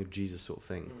second coming of Jesus sort of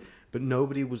thing. But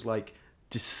nobody was like,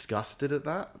 disgusted at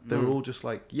that. They were all just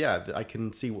like, yeah, I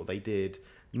can see what they did.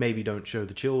 Maybe don't show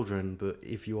the children, but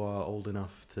if you are old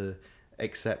enough to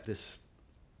accept this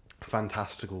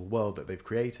fantastical world that they've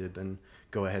created, then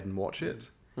go ahead and watch it,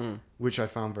 which I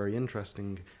found very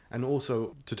interesting. And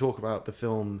also to talk about the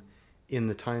film in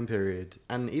the time period,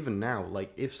 and even now,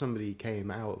 like if somebody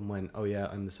came out and went, oh yeah,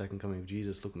 I'm the second coming of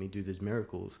Jesus, look at me do these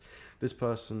miracles, this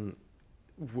person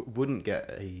wouldn't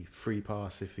get a free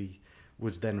pass if he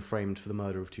was then framed for the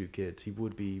murder of 2 kids. He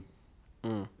would be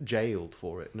jailed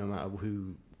for it, no matter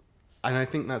who. And I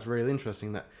think that's really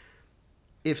interesting, that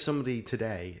if somebody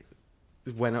today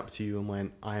went up to you and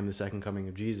went, I am the second coming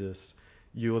of Jesus,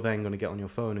 you're then going to get on your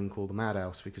phone and call the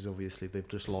madhouse, because obviously they've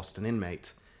just lost an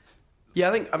inmate. Yeah,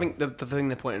 I think the thing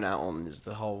they're pointing out on is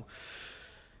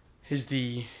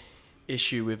the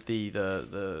issue with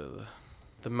the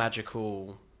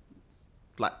magical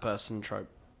black person trope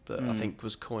that I think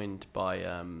was coined by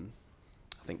I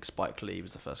think Spike Lee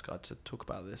was the first guy to talk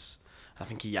about this. I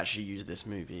think he actually used this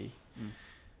movie.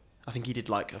 I think he did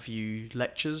like a few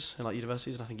lectures in like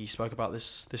universities, and I think he spoke about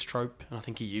this trope, and I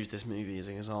think he used this movie as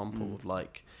an example of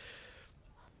like,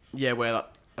 yeah, where like,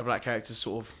 a black character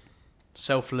sort of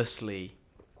selflessly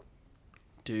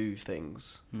do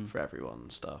things for everyone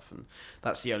and stuff, and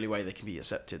that's the only way they can be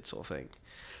accepted, sort of thing.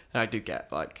 And I do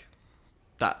get like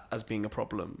that as being a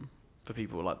problem for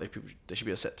people. Like they should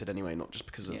be accepted anyway, not just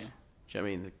because of. Do you know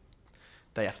what I mean?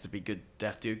 They have to be good. They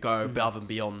have to go above and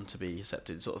beyond to be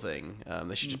accepted, sort of thing.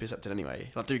 They should just be accepted anyway.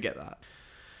 I do get that.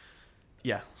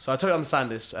 Yeah, so I totally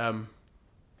understand this.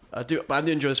 I do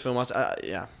enjoy this film.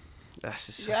 Yeah.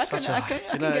 I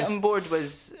can get on board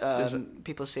with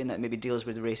people saying that it maybe deals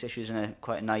with race issues in a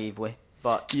quite a naive way.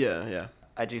 But yeah,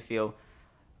 I do feel,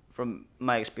 from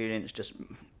my experience, just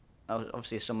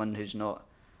obviously as someone who's not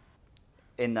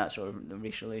in that sort of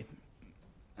racially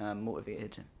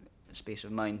motivated space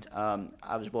of mind,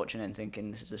 I was watching it and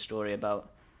thinking, this is a story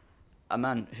about a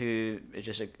man who is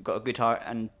just got a good heart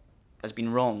and has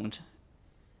been wronged,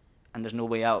 and there's no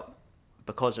way out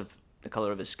because of the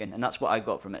colour of his skin, and that's what I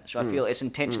got from it. So I feel its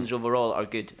intentions overall are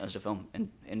good as a film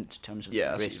in terms of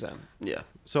race. Yeah.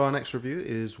 So our next review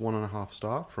is 1.5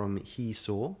 star from He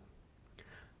Saw.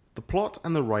 The plot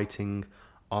and the writing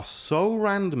are so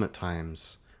random at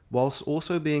times, whilst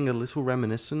also being a little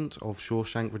reminiscent of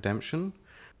Shawshank Redemption.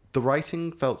 The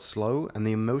writing felt slow, and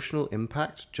the emotional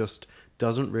impact just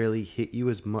doesn't really hit you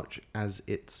as much as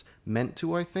it's meant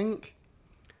to, I think.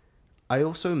 I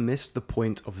also missed the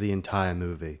point of the entire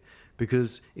movie,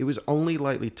 because it was only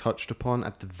lightly touched upon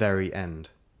at the very end.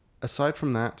 Aside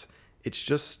from that, it's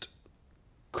just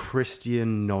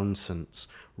Christian nonsense,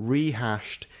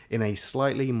 rehashed in a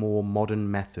slightly more modern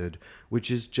method,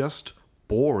 which is just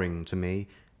boring to me,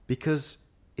 because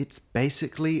it's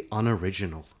basically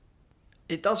unoriginal.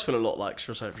 It does feel a lot like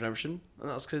Shawshank Redemption, and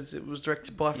that's because it was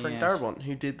directed by Frank Darabont,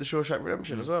 who did the Shawshank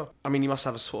Redemption as well. I mean, he must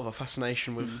have a sort of a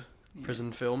fascination with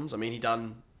prison films. I mean,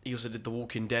 he also did The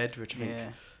Walking Dead, which I think,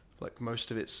 like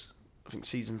most of its, I think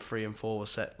season 3 and 4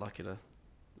 was set like in a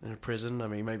prison. I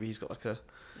mean, maybe he's got like a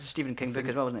Stephen King book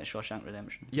as well, wasn't it? Shawshank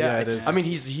Redemption. Yeah, it is. I mean,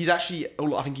 he's actually.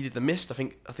 I think he did The Mist. I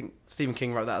think Stephen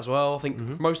King wrote that as well. I think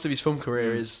most of his film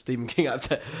career is Stephen King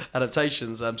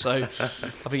adaptations. So I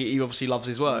think he obviously loves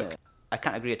his work. Yeah. I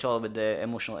can't agree at all with the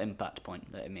emotional impact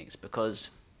point that it makes, because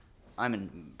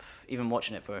even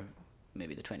watching it for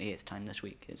maybe the 28th time this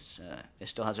week, it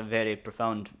still has a very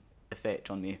profound effect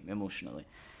on me emotionally,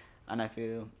 and I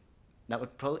feel that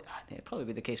would probably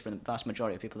be the case for the vast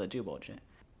majority of people that do watch it.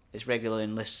 It's regularly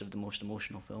in lists of the most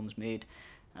emotional films made,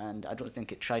 and I don't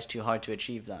think it tries too hard to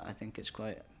achieve that. I think it's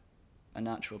quite a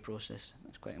natural process.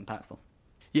 It's quite impactful.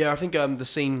 Yeah, I think the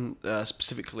scene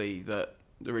specifically that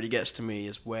really gets to me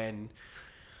is when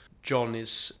John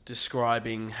is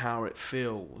describing how it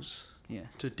feels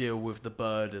to deal with the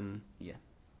burden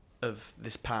of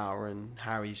this power, and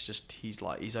how he's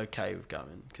okay with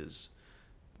going because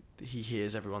he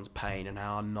hears everyone's pain and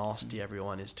how nasty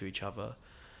everyone is to each other,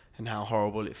 and how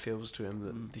horrible it feels to him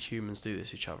that the humans do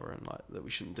this to each other, and like that we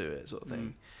shouldn't do it, sort of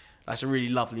thing. That's a really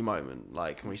lovely moment,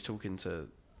 like when he's talking to,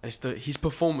 and his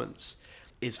performance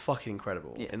is fucking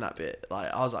incredible in that bit.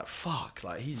 Like I was like, fuck,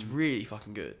 like he's really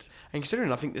fucking good. And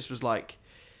considering I think this was like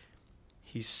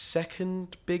his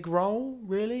second big role,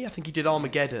 really. I think he did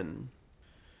Armageddon.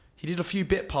 He did a few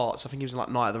bit parts. I think he was in like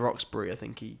Night at the Roxbury. I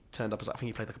think he turned up as I think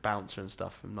he played like a bouncer and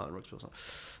stuff in Night at the Roxbury or something.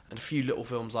 And a few little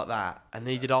films like that. And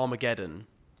then he did Armageddon.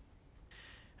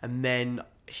 And then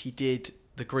he did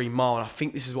The Green Mile, and I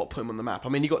think this is what put him on the map. I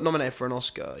mean, he got nominated for an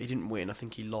Oscar. He didn't win. I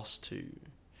think he lost to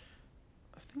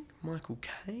Michael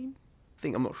Caine?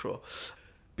 I'm not sure.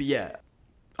 But yeah,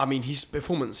 I mean, his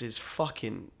performance is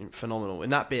fucking phenomenal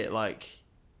in that bit. Like,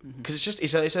 because it's just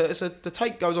the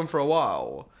take goes on for a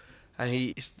while, and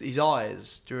his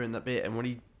eyes during that bit, and when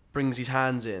he brings his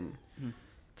hands in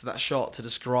to that shot to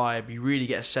describe, you really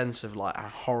get a sense of like how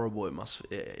horrible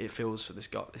it feels for this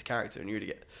character, and you really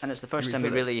get. And it's the first time we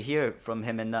really hear from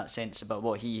him in that sense about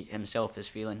what he himself is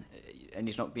feeling, and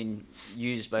he's not being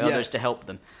used by others to help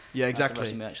them. Yeah, exactly. That's the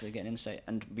first time we actually get an insight,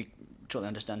 and we totally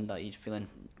understand that he's feeling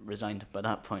resigned by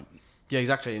that point. Yeah,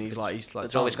 exactly. And he's like,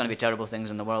 there's always going to be terrible things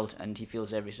in the world, and he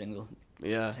feels every single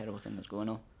yeah terrible thing that's going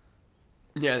on.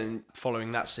 Yeah, and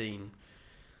following that scene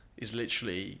is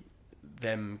literally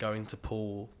them going to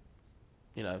pull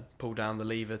down the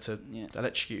lever to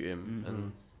electrocute him,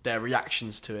 and their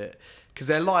reactions to it, because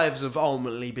their lives have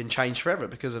ultimately been changed forever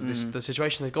because of the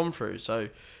situation they've gone through. So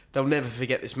they'll never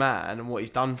forget this man and what he's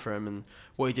done for him, and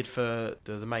what he did for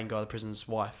the main guy of the prison's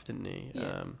wife, didn't he?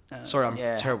 Yeah. Sorry,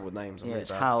 I'm terrible with names.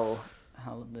 It's Hal,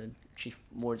 the chief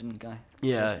warden guy.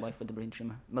 Yeah. His wife with the brain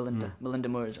tumor. Melinda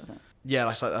Moores, I think. Yeah,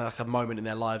 like a moment in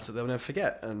their lives that they'll never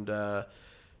forget, and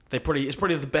it's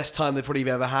probably the best time they probably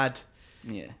ever had.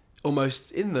 Yeah.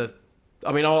 Almost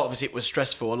I mean, obviously it was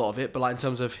stressful, a lot of it, but like in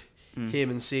terms of him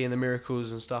and seeing the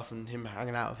miracles and stuff, and him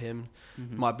hanging out with him,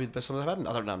 might be the best time I've had.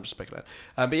 I don't know, I'm just speculating.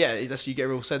 But yeah, you get a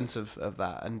real sense of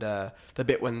that, and the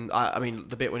bit when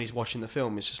the bit when he's watching the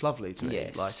film is just lovely to me.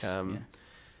 Yes.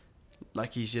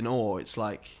 Like he's in awe. It's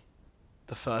like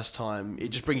the first time. It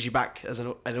just brings you back as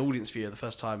an audience viewer. The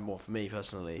first time, well, for me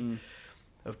personally,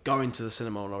 of going to the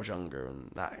cinema when I was younger,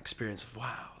 and that experience of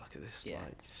wow. At this, like,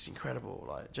 it's incredible.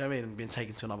 Like, do you know what I mean? And being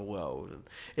taken to another world, and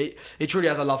it truly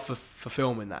has a love for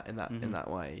film in that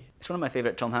way. It's one of my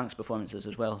favourite Tom Hanks performances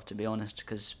as well, to be honest,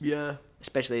 because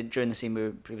especially during the scene we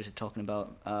were previously talking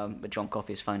about with John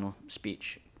Coffey's final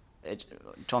speech.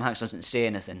 Tom Hanks doesn't say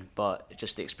anything, but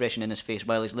just the expression in his face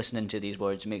while he's listening to these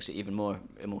words makes it even more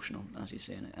emotional as he's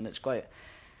saying it, and it's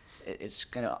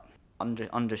kind of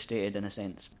understated in a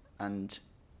sense, and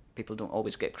people don't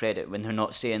always get credit when they're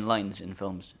not saying lines in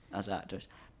films as actors,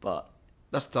 but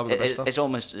that's the best stuff. It's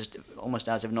almost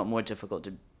as if not more difficult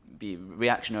to be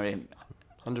reactionary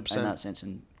 100% in that sense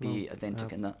and be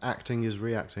authentic in that. Acting is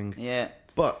reacting. Yeah.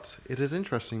 But it is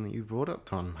interesting that you brought up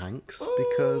Tom Hanks,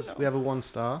 because we have a 1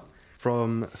 star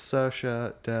from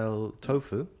Saoirse Del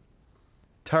Tofu.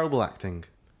 Terrible acting,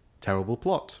 terrible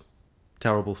plot,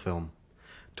 terrible film.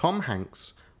 Tom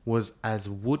Hanks was as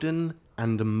wooden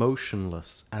and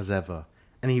emotionless as ever,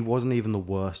 and he wasn't even the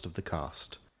worst of the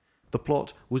cast. The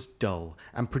plot was dull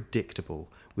and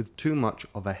predictable, with too much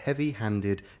of a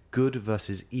heavy-handed good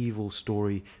versus evil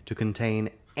story to contain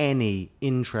any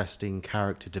interesting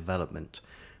character development,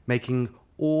 making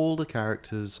all the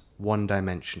characters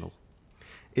one-dimensional.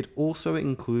 It also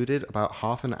included about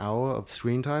half an hour of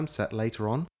screen time set later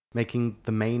on, making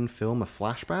the main film a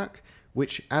flashback,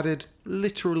 which added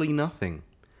literally nothing.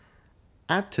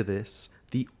 Add to this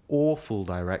the awful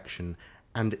direction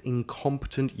and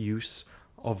incompetent use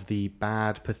of the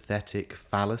bad, pathetic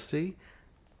fallacy,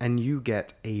 and you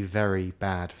get a very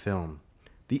bad film.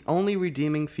 The only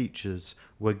redeeming features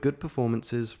were good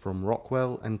performances from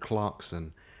Rockwell and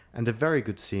Clarkson, and a very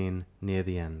good scene near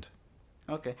the end.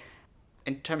 Okay.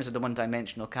 In terms of the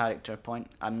one-dimensional character point,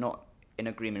 I'm not in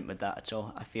agreement with that at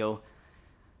all. I feel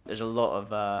there's a lot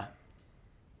of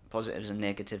positives and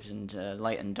negatives and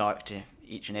light and dark to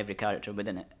each and every character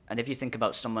within it. And if you think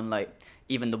about someone like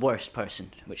even the worst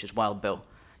person, which is Wild Bill,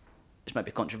 this might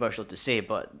be controversial to say,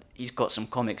 but he's got some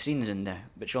comic scenes in there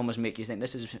which almost make you think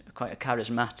this is quite a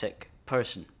charismatic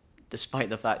person, despite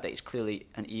the fact that he's clearly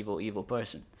an evil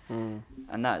person.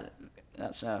 And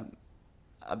that's a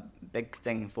big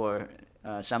thing for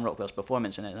Sam Rockwell's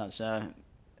performance in it.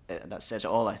 That says it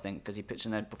all, I think, because he puts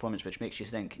in a performance which makes you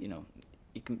think,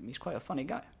 he's quite a funny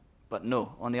guy. But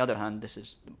no, on the other hand, this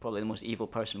is probably the most evil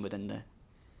person within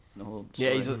the whole story.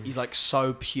 Yeah, he's like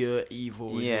so pure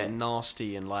evil, and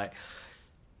nasty, and like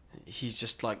he's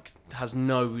just like has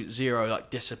zero like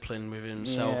discipline within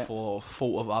himself or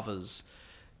fault of others.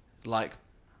 Like,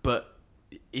 but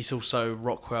it's also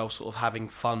Rockwell sort of having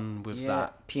fun with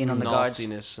that peeing on the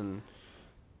nastiness and.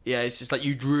 Yeah, it's just like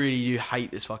you really do hate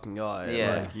this fucking guy.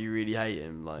 Yeah. Like, you really hate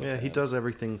him. Like, he does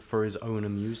everything for his own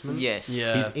amusement. Yes.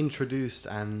 Yeah. He's introduced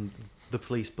and the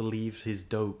police believe he's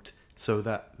doped so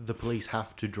that the police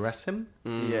have to dress him.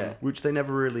 Yeah. Which they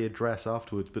never really address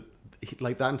afterwards, but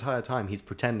like that entire time he's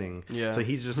pretending. Yeah. So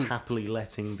he's just happily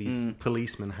letting these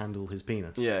policemen handle his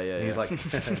penis. And he's like,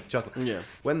 chuckling. Yeah.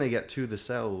 When they get to the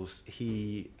cells,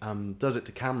 he does it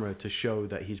to camera to show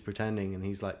that he's pretending, and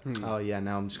he's like, oh yeah,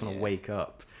 now I'm just going to wake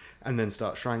up. And then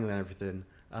start strangling everything.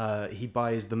 He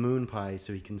buys the moon pie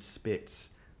so he can spit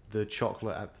the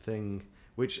chocolate at the thing,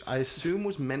 which I assume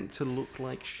was meant to look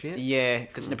like shit. Yeah,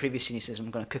 because in the previous scene he says,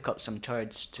 "I'm going to cook up some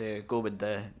turds to go with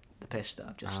the piss that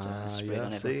I've just sprayed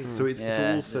on see. it." So it's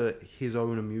Yeah. all for his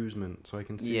own amusement. So I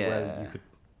can see where Yeah. you could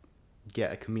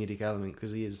get a comedic element,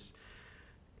 because he is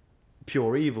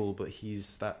pure evil, but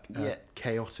he's that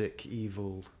chaotic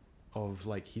evil of,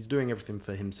 like, he's doing everything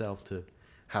for himself to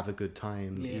have a good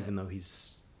time, even though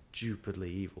he's stupidly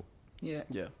evil. Yeah.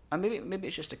 Yeah. And maybe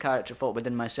it's just a character fault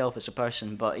within myself as a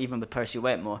person, but even with Percy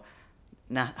Wetmore,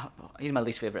 he's my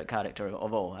least favourite character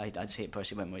of all. I just hate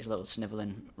Percy Wetmore. He's a little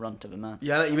snivelling runt of a man.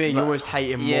 Yeah, I know what you mean. But- You almost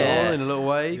hate him Yeah. more in a little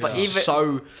way. But But he's even-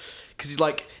 so... Because he's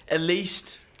like, at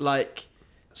least, like,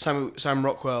 Sam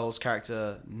Rockwell's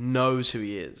character knows who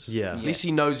he is. Yeah. At least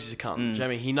he knows he's a cunt. Do you know what I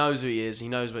mean? He knows who he is. He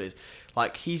knows what it is.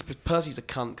 Like, Percy's a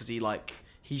cunt because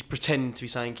he's pretending to be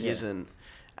something he isn't.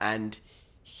 And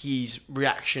his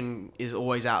reaction is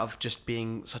always out of just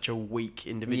being such a weak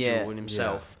individual in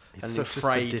himself. He's And such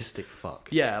afraid. a sadistic fuck.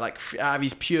 Yeah, like out of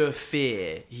his pure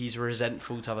fear, he's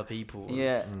resentful to other people.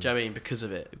 Yeah. Do you know what I mean? Because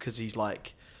of it. Because he's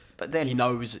like, But then he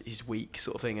knows he's weak,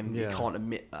 sort of thing, and Yeah. he can't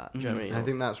admit that. Do you know what I mean? I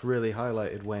think that's really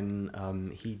highlighted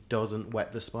when he doesn't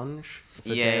wet the sponge for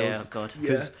Yeah, Dale's. oh God.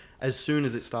 Because as soon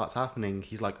as it starts happening,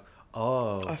 he's like,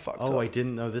 I fucked up. I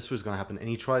didn't know this was going to happen. And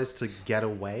he tries to get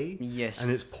away. Yes.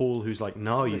 And it's Paul who's like,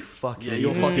 no, you fucking Yeah,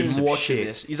 you're you fucking piece of watching shit.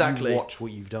 this. Exactly. You watch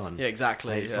what you've done. Yeah,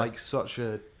 exactly. And it's yeah. like such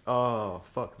a, oh,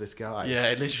 fuck this guy.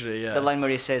 Yeah, literally, yeah. the line where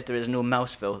he says there is no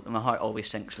Mouseville, my heart always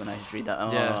sinks when I read that.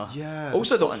 Oh. Yeah. Yeah.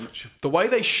 Also, such the way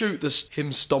they shoot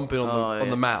him stomping on Oh, on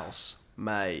the mouse,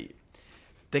 mate.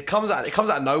 It comes out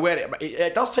of nowhere.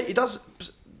 It does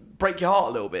break your heart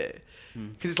a little bit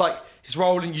because it's like it's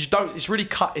rolling. You just don't. It's really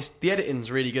cut. The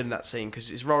editing's really good in that scene because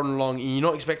it's rolling along and you're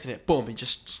not expecting it. Boom! It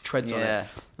just treads on it. Yeah.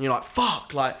 And you're like,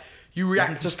 fuck! Like you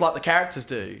react just like the characters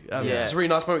do. It's a really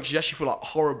nice moment because you actually feel like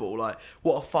horrible. Like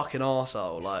what a fucking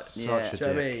arsehole. Like Yeah. Such a do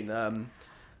you know dick. what I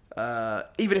mean?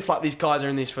 Even if like these guys are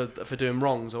in this for doing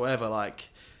wrongs or whatever, like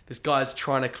this guy's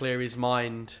trying to clear his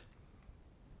mind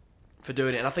for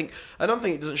doing it, and I don't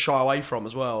think it doesn't shy away from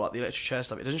as well, like the electric chair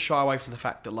stuff. It doesn't shy away from the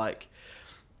fact that like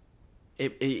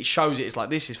it shows it's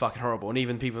like this is fucking horrible, and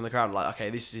even people in the crowd are like, okay,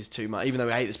 this is too much. Even though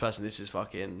we hate this person, this is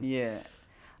fucking. Yeah.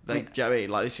 Like, do you know what I mean?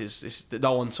 Like this is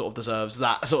no one sort of deserves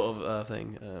that sort of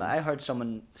thing. I heard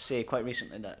someone say quite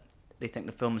recently that they think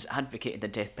the film's advocated the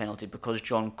death penalty because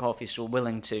John Coffey's so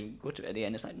willing to go to it at the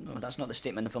end. It's like, no, that's not the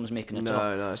statement the film's making at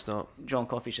all. No, it's not. John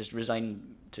Coffey's just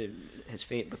resigned to his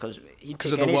fate because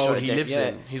Because of the world he lives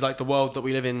in. He's like, the world that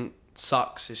we live in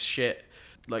sucks, is shit.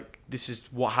 Like, this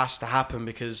is what has to happen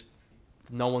because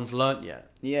no one's learnt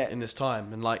yet in this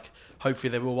time. And, like,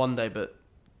 hopefully they will one day, but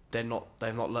they've not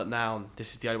learnt now, and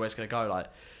this is the only way it's going to go. Like,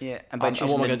 Yeah, and what am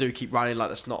I going to do? Keep running? Like,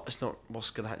 it's not what's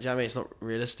going to happen. You know what I mean? It's not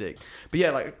realistic. But yeah,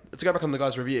 like, to go back on the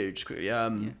guy's review, just quickly, yeah,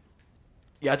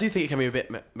 I do think it can be a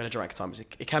bit melodramatic at times.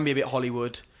 It can be a bit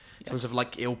Hollywood in terms of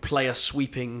like it'll play a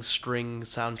sweeping string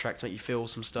soundtrack to make you feel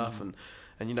some stuff, and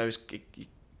you know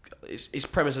its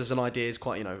premises and ideas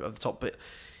quite over the top, but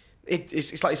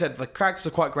it's like you said, the characters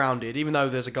are quite grounded. Even though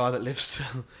there's a guy that lives,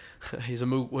 he's a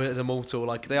mortal.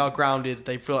 Like they are grounded.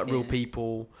 They feel like real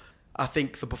people. I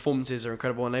think the performances are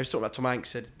incredible, and they were talking about Tom Hanks.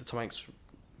 Said the Tom Hanks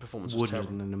performance was wooden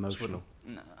terrible. and emotional.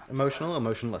 No. Emotional,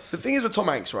 emotionless. The thing is with Tom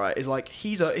Hanks, right, is like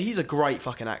he's a great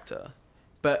fucking actor,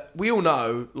 but we all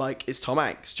know like it's Tom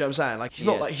Hanks. Do you know what I'm saying?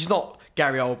 Like he's not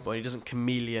Gary Oldman. He doesn't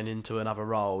chameleon into another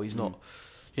role. He's not,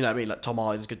 you know what I mean? Like Tom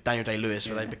Hardy's good, Daniel Day-Lewis,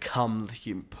 where they become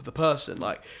the person.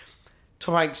 Like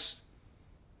Tom Hanks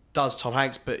does Tom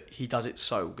Hanks, but he does it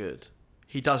so good.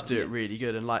 He does do it really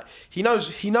good, and like he knows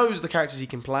the characters he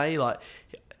can play. Like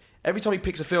every time he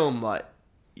picks a film, like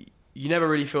you never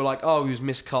really feel like, oh, he was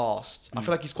miscast. I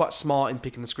feel like he's quite smart in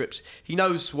picking the scripts. He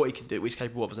knows what he can do, what he's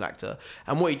capable of as an actor,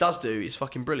 and what he does do is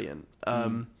fucking brilliant.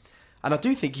 And I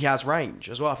do think he has range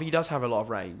as well. I think he does have a lot of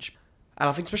range, and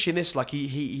I think especially in this, like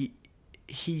he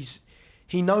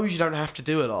knows you don't have to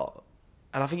do a lot,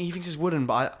 and I think he thinks it's wooden,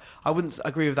 but I wouldn't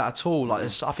agree with that at all. Like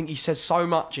I think he says so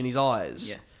much in his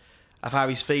eyes of how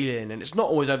he's feeling, and it's not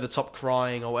always over the top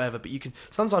crying or whatever, but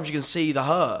sometimes you can see the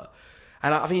hurt.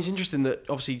 And I think it's interesting that,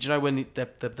 obviously, do you know when they're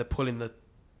pulling the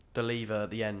lever at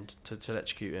the end to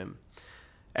electrocute him?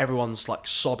 Everyone's like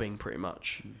sobbing pretty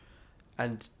much.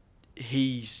 And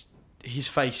his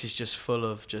face is just full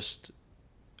of just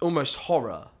almost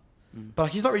horror. But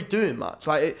like, he's not really doing much.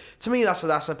 Like to me, that's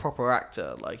a proper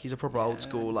actor. Like he's a proper old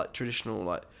school, like traditional,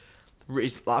 like. I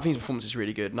think his performance is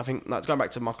really good, and I think that's going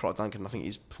back to Michael Clarke Duncan. I think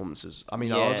his performances. I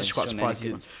mean, I was actually quite surprised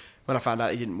when I found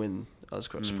out he didn't win. I was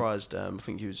quite surprised. I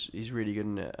think he's really good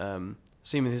in it.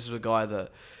 Seemingly this is a guy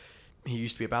that he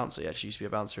used to be a bouncer. He actually used to be a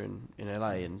bouncer in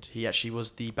LA, and he actually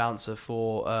was the bouncer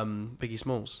for Biggie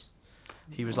Smalls.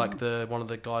 He was like one of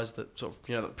the guys that sort of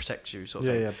that protects you sort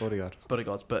of thing. Yeah,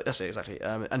 Bodyguards, but that's it exactly.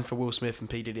 And for Will Smith and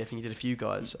P Diddy, I think he did a few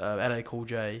guys. LA Cool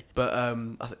J, but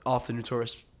after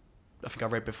Notorious, I think I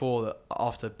read before that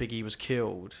after Biggie was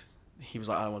killed, he was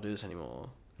like, I don't want to do this anymore.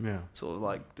 Yeah. Sort of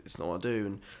like, it's not what I do.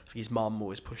 And I think his mum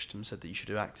always pushed him, said that you should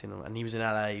do acting. And he was in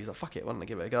LA. He was like, fuck it, why don't I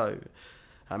give it a go?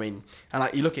 I mean, and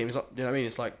like you look at him, he's like, you know what I mean?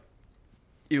 It's like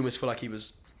you almost feel like he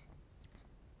was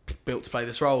built to play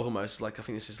this role almost. Like I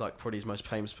think this is like probably his most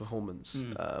famous performance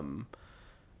that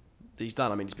he's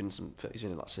done. I mean, he's been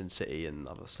in like Sin City and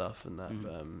other stuff and that,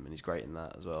 and he's great in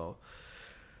that as well.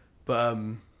 But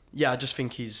I just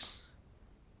think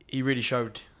he really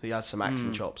showed that he has some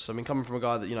acting chops. I mean, coming from a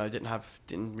guy that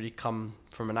didn't really come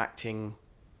from an acting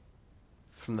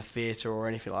from the theatre or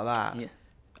anything like that. Yeah.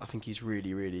 I think he's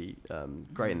really, really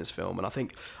great in this film, and I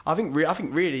think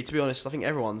really, to be honest, I think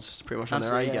everyone's pretty much on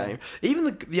their A game.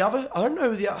 Even the other, I don't know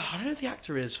who the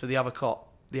actor is for the other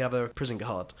cop, the other prison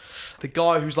guard, the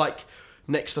guy who's like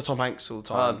next to Tom Hanks all the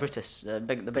time. Brutus, the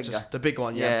big guy, the big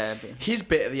one. Yeah. His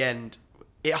bit at the end,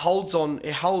 it holds during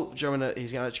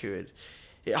he's getting executed.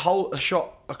 It holds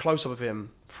a close up of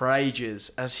him for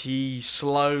ages as he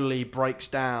slowly breaks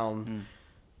down.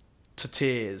 To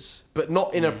tears, but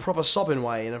not in a proper sobbing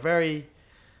way, in a very,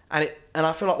 and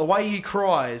I feel like the way he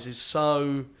cries is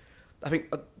so. I think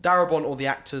Darabont or the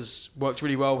actors worked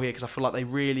really well here because I feel like they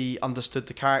really understood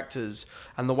the characters,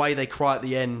 and the way they cry at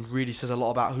the end really says a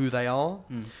lot about who they are.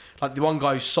 Like the one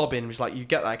guy who's sobbing is like, you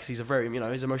get that because he's a very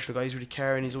he's an emotional guy. He's really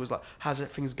caring. He's always like, how's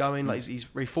things going? Like he's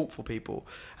very thoughtful people,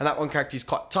 and that one character is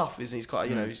quite tough, isn't he? He's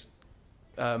quite he's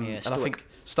and I think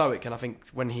stoic, and I think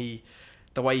when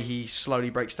the way he slowly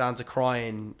breaks down to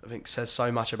crying, I think says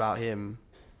so much about him.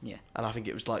 Yeah. And I think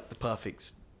it was like the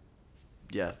perfect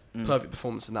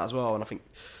performance in that as well. And I think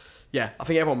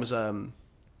everyone was, I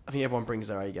think everyone brings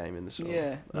their A game in this film.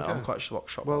 Yeah. Okay. I'm quite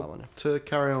shocked by that one. To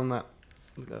carry on that,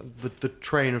 the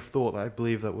train of thought that I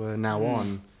believe that we're now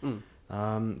on,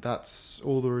 that's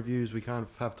all the reviews we kind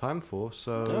of have time for.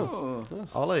 So,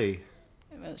 Ollie,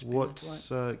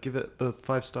 give it the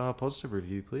 5-star positive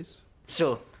review, please.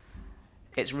 So,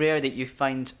 it's rare that you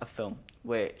find a film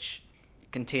which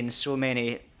contains so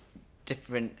many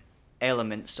different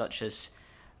elements, such as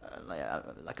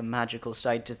like a magical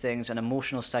side to things, an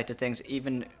emotional side to things,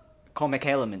 even comic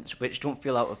elements which don't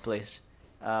feel out of place,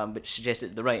 which suggests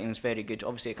that the writing is very good.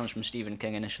 Obviously, it comes from Stephen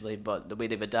King initially, but the way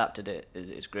they've adapted it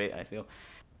is great, I feel.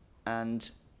 And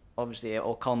obviously, it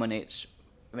all culminates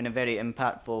in a very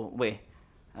impactful way.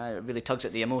 It really tugs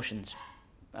at the emotions.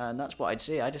 And that's what I'd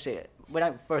say. I'd just say, when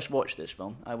I first watched this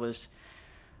film, I was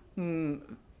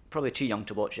probably too young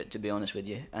to watch it, to be honest with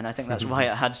you. And I think that's why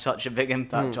it had such a big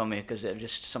impact on me, because it was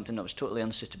just something that was totally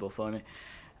unsuitable for me.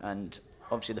 And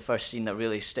obviously the first scene that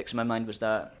really sticks in my mind was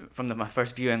that, from my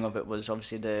first viewing of it, was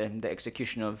obviously the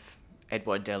execution of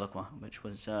Edward Delacroix, which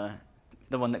was the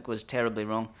one that was terribly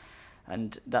wrong.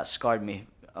 And that scarred me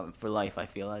for life, I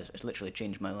feel. It's literally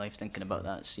changed my life thinking about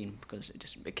that scene, because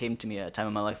it came to me at a time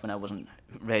in my life when I wasn't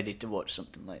ready to watch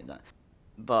something like that.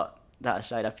 But that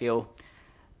aside, I feel,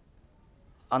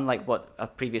 unlike what a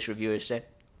previous reviewer said,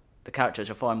 the characters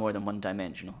are far more than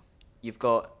one-dimensional. You've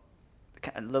got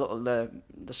the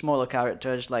smaller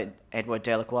characters like Edward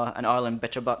Delacroix and Arlen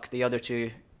Bitterbuck, the other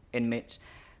two inmates,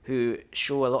 who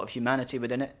show a lot of humanity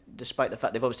within it, despite the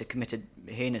fact they've obviously committed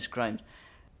heinous crimes.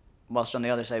 Whilst on the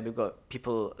other side, we've got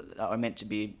people that are meant to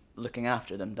be looking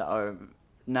after them that are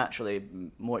naturally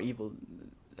more evil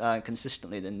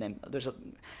consistently than them.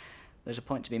 There's a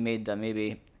point to be made that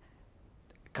maybe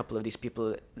a couple of these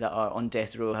people that are on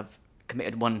death row have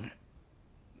committed one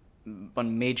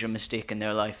major mistake in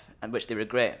their life, and which they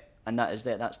regret, and that's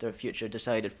their future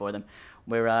decided for them.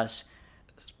 Whereas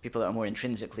people that are more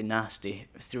intrinsically nasty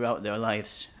throughout their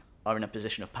lives are in a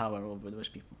position of power over those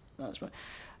people. That's right.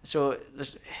 So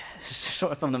it's a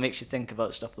sort of film that makes you think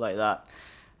about stuff like that,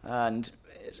 and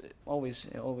it always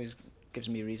gives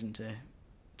me a reason to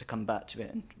come back to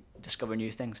it and discover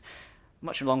new things.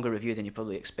 Much longer review than you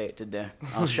probably expected there.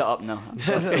 I'll shut up now.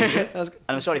 And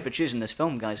I'm sorry for choosing this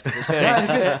film, guys, because it's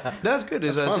very... That's good.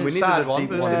 It's fun. We needed a deep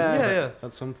one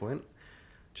at some point.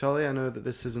 Charlie, I know that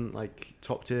this isn't like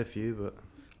top tier for you, but...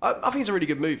 I think it's a really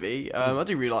good movie. I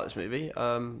do really like this movie.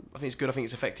 I think it's good. I think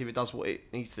it's effective. It does what it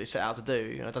needs to set out to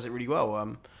do. It does it really well.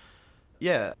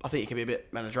 I think it can be a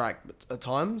bit melodramatic at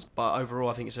times, but overall,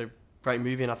 I think it's a great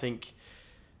movie, and I think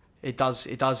it does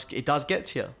get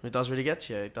to you. It does really get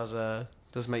to you. It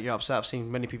does make you upset. I've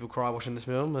seen many people cry watching this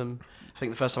film, and I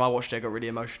think the first time I watched it, I got really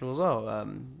emotional as well.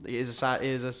 It is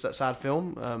a sad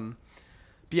film,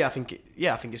 yeah, I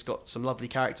think it's got some lovely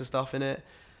character stuff in it.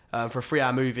 For a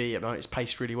 3-hour movie, it's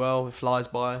paced really well. It flies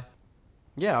by.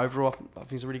 Yeah, overall, I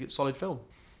think it's a really good, solid film.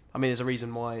 I mean, there's a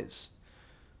reason why it's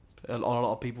on a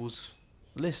lot of people's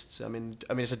lists. I mean,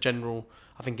 it's a general.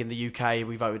 I think in the UK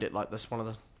we voted it like that's one of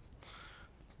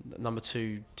the number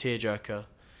 2 tearjerker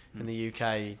in the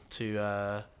UK to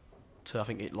I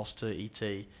think it lost to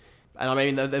E.T. And I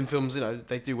mean, them films,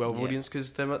 they do well with audience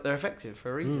because they're effective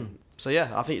for a reason. So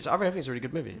yeah, I think it's a really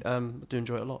good movie. I do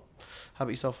enjoy it a lot. How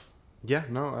about yourself? Yeah,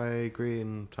 no, I agree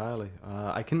entirely.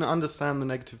 I can understand the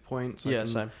negative points. I can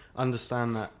same.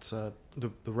 understand that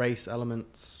the race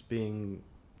elements being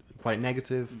quite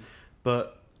negative,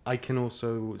 but I can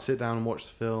also sit down and watch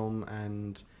the film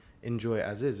and enjoy it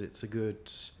as is. It's a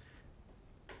good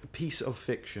piece of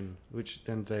fiction, which at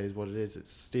the end of the day is what it is.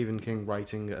 It's Stephen King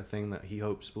writing a thing that he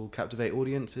hopes will captivate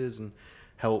audiences and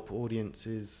help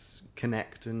audiences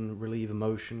connect and relieve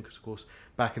emotion. Because, of course,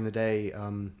 back in the day,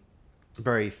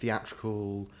 very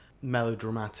theatrical,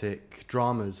 melodramatic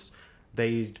dramas,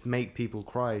 they'd make people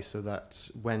cry so that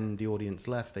when the audience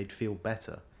left, they'd feel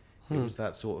better. It was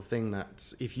that sort of thing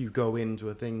that if you go into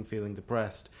a thing feeling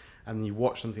depressed and you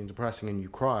watch something depressing and you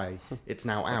cry, it's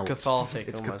now out. Cathartic.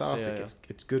 It's almost. cathartic. Yeah.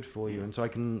 It's good for you. And so I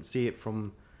can see it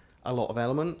from a lot of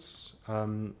elements.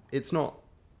 It's not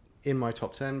in my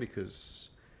top 10 because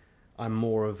I'm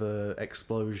more of a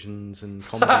explosions and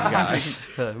comedy guy.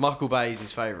 Michael Bay's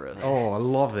his favourite. Oh, I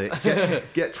love it.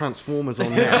 Get Transformers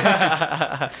on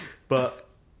next. But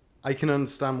I can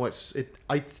understand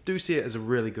I do see it as a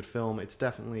really good film. It's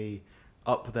definitely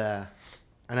up there,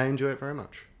 and I enjoy it very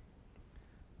much.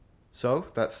 So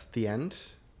that's the end.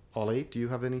 Ollie, do you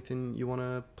have anything you want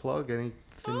to plug? Anything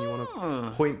you want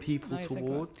to point people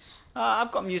towards?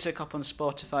 I've got music up on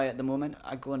Spotify at the moment.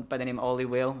 I go by the name Ollie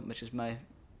Whale, which is my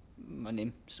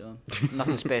name, so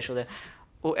nothing special there.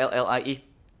 OLLIE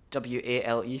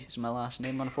WALE is my last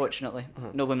name, unfortunately.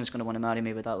 No woman's going to want to marry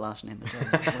me with that last name as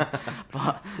well.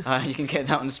 But you can get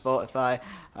that on Spotify,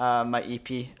 my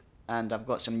EP, and I've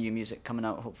got some new music coming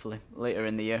out hopefully later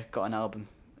in the year. Got an album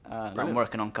that I'm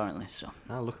working on currently. So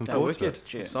looking forward to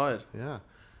it. Excited. Yeah.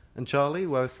 And Charlie,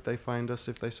 where could they find us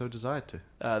if they so desired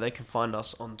to? They can find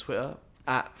us on Twitter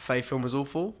at Faye Film Was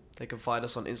Awful. They can find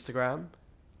us on Instagram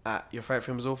at Your Favourite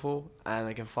Film Was Awful, and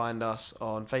they can find us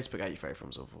on Facebook at Your Favourite Film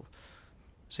Was Awful.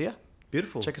 So yeah,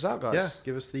 beautiful. Check us out, guys. Yeah,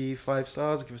 give us the 5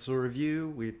 stars, give us a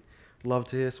review. We'd love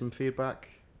to hear some feedback.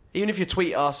 Even if you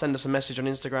tweet us, send us a message on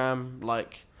Instagram,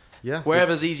 yeah,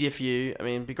 wherever's easier for you. I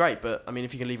mean, it'd be great, but I mean,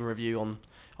 if you can leave a review on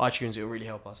iTunes, it will really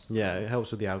help us. Yeah, it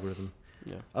helps with the algorithm.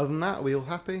 Yeah. Other than that, are we all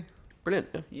happy? Brilliant.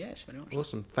 Yeah. Yes, very much.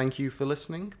 Awesome. Thank you for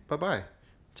listening. Bye-bye.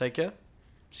 Take care.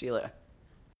 See you later.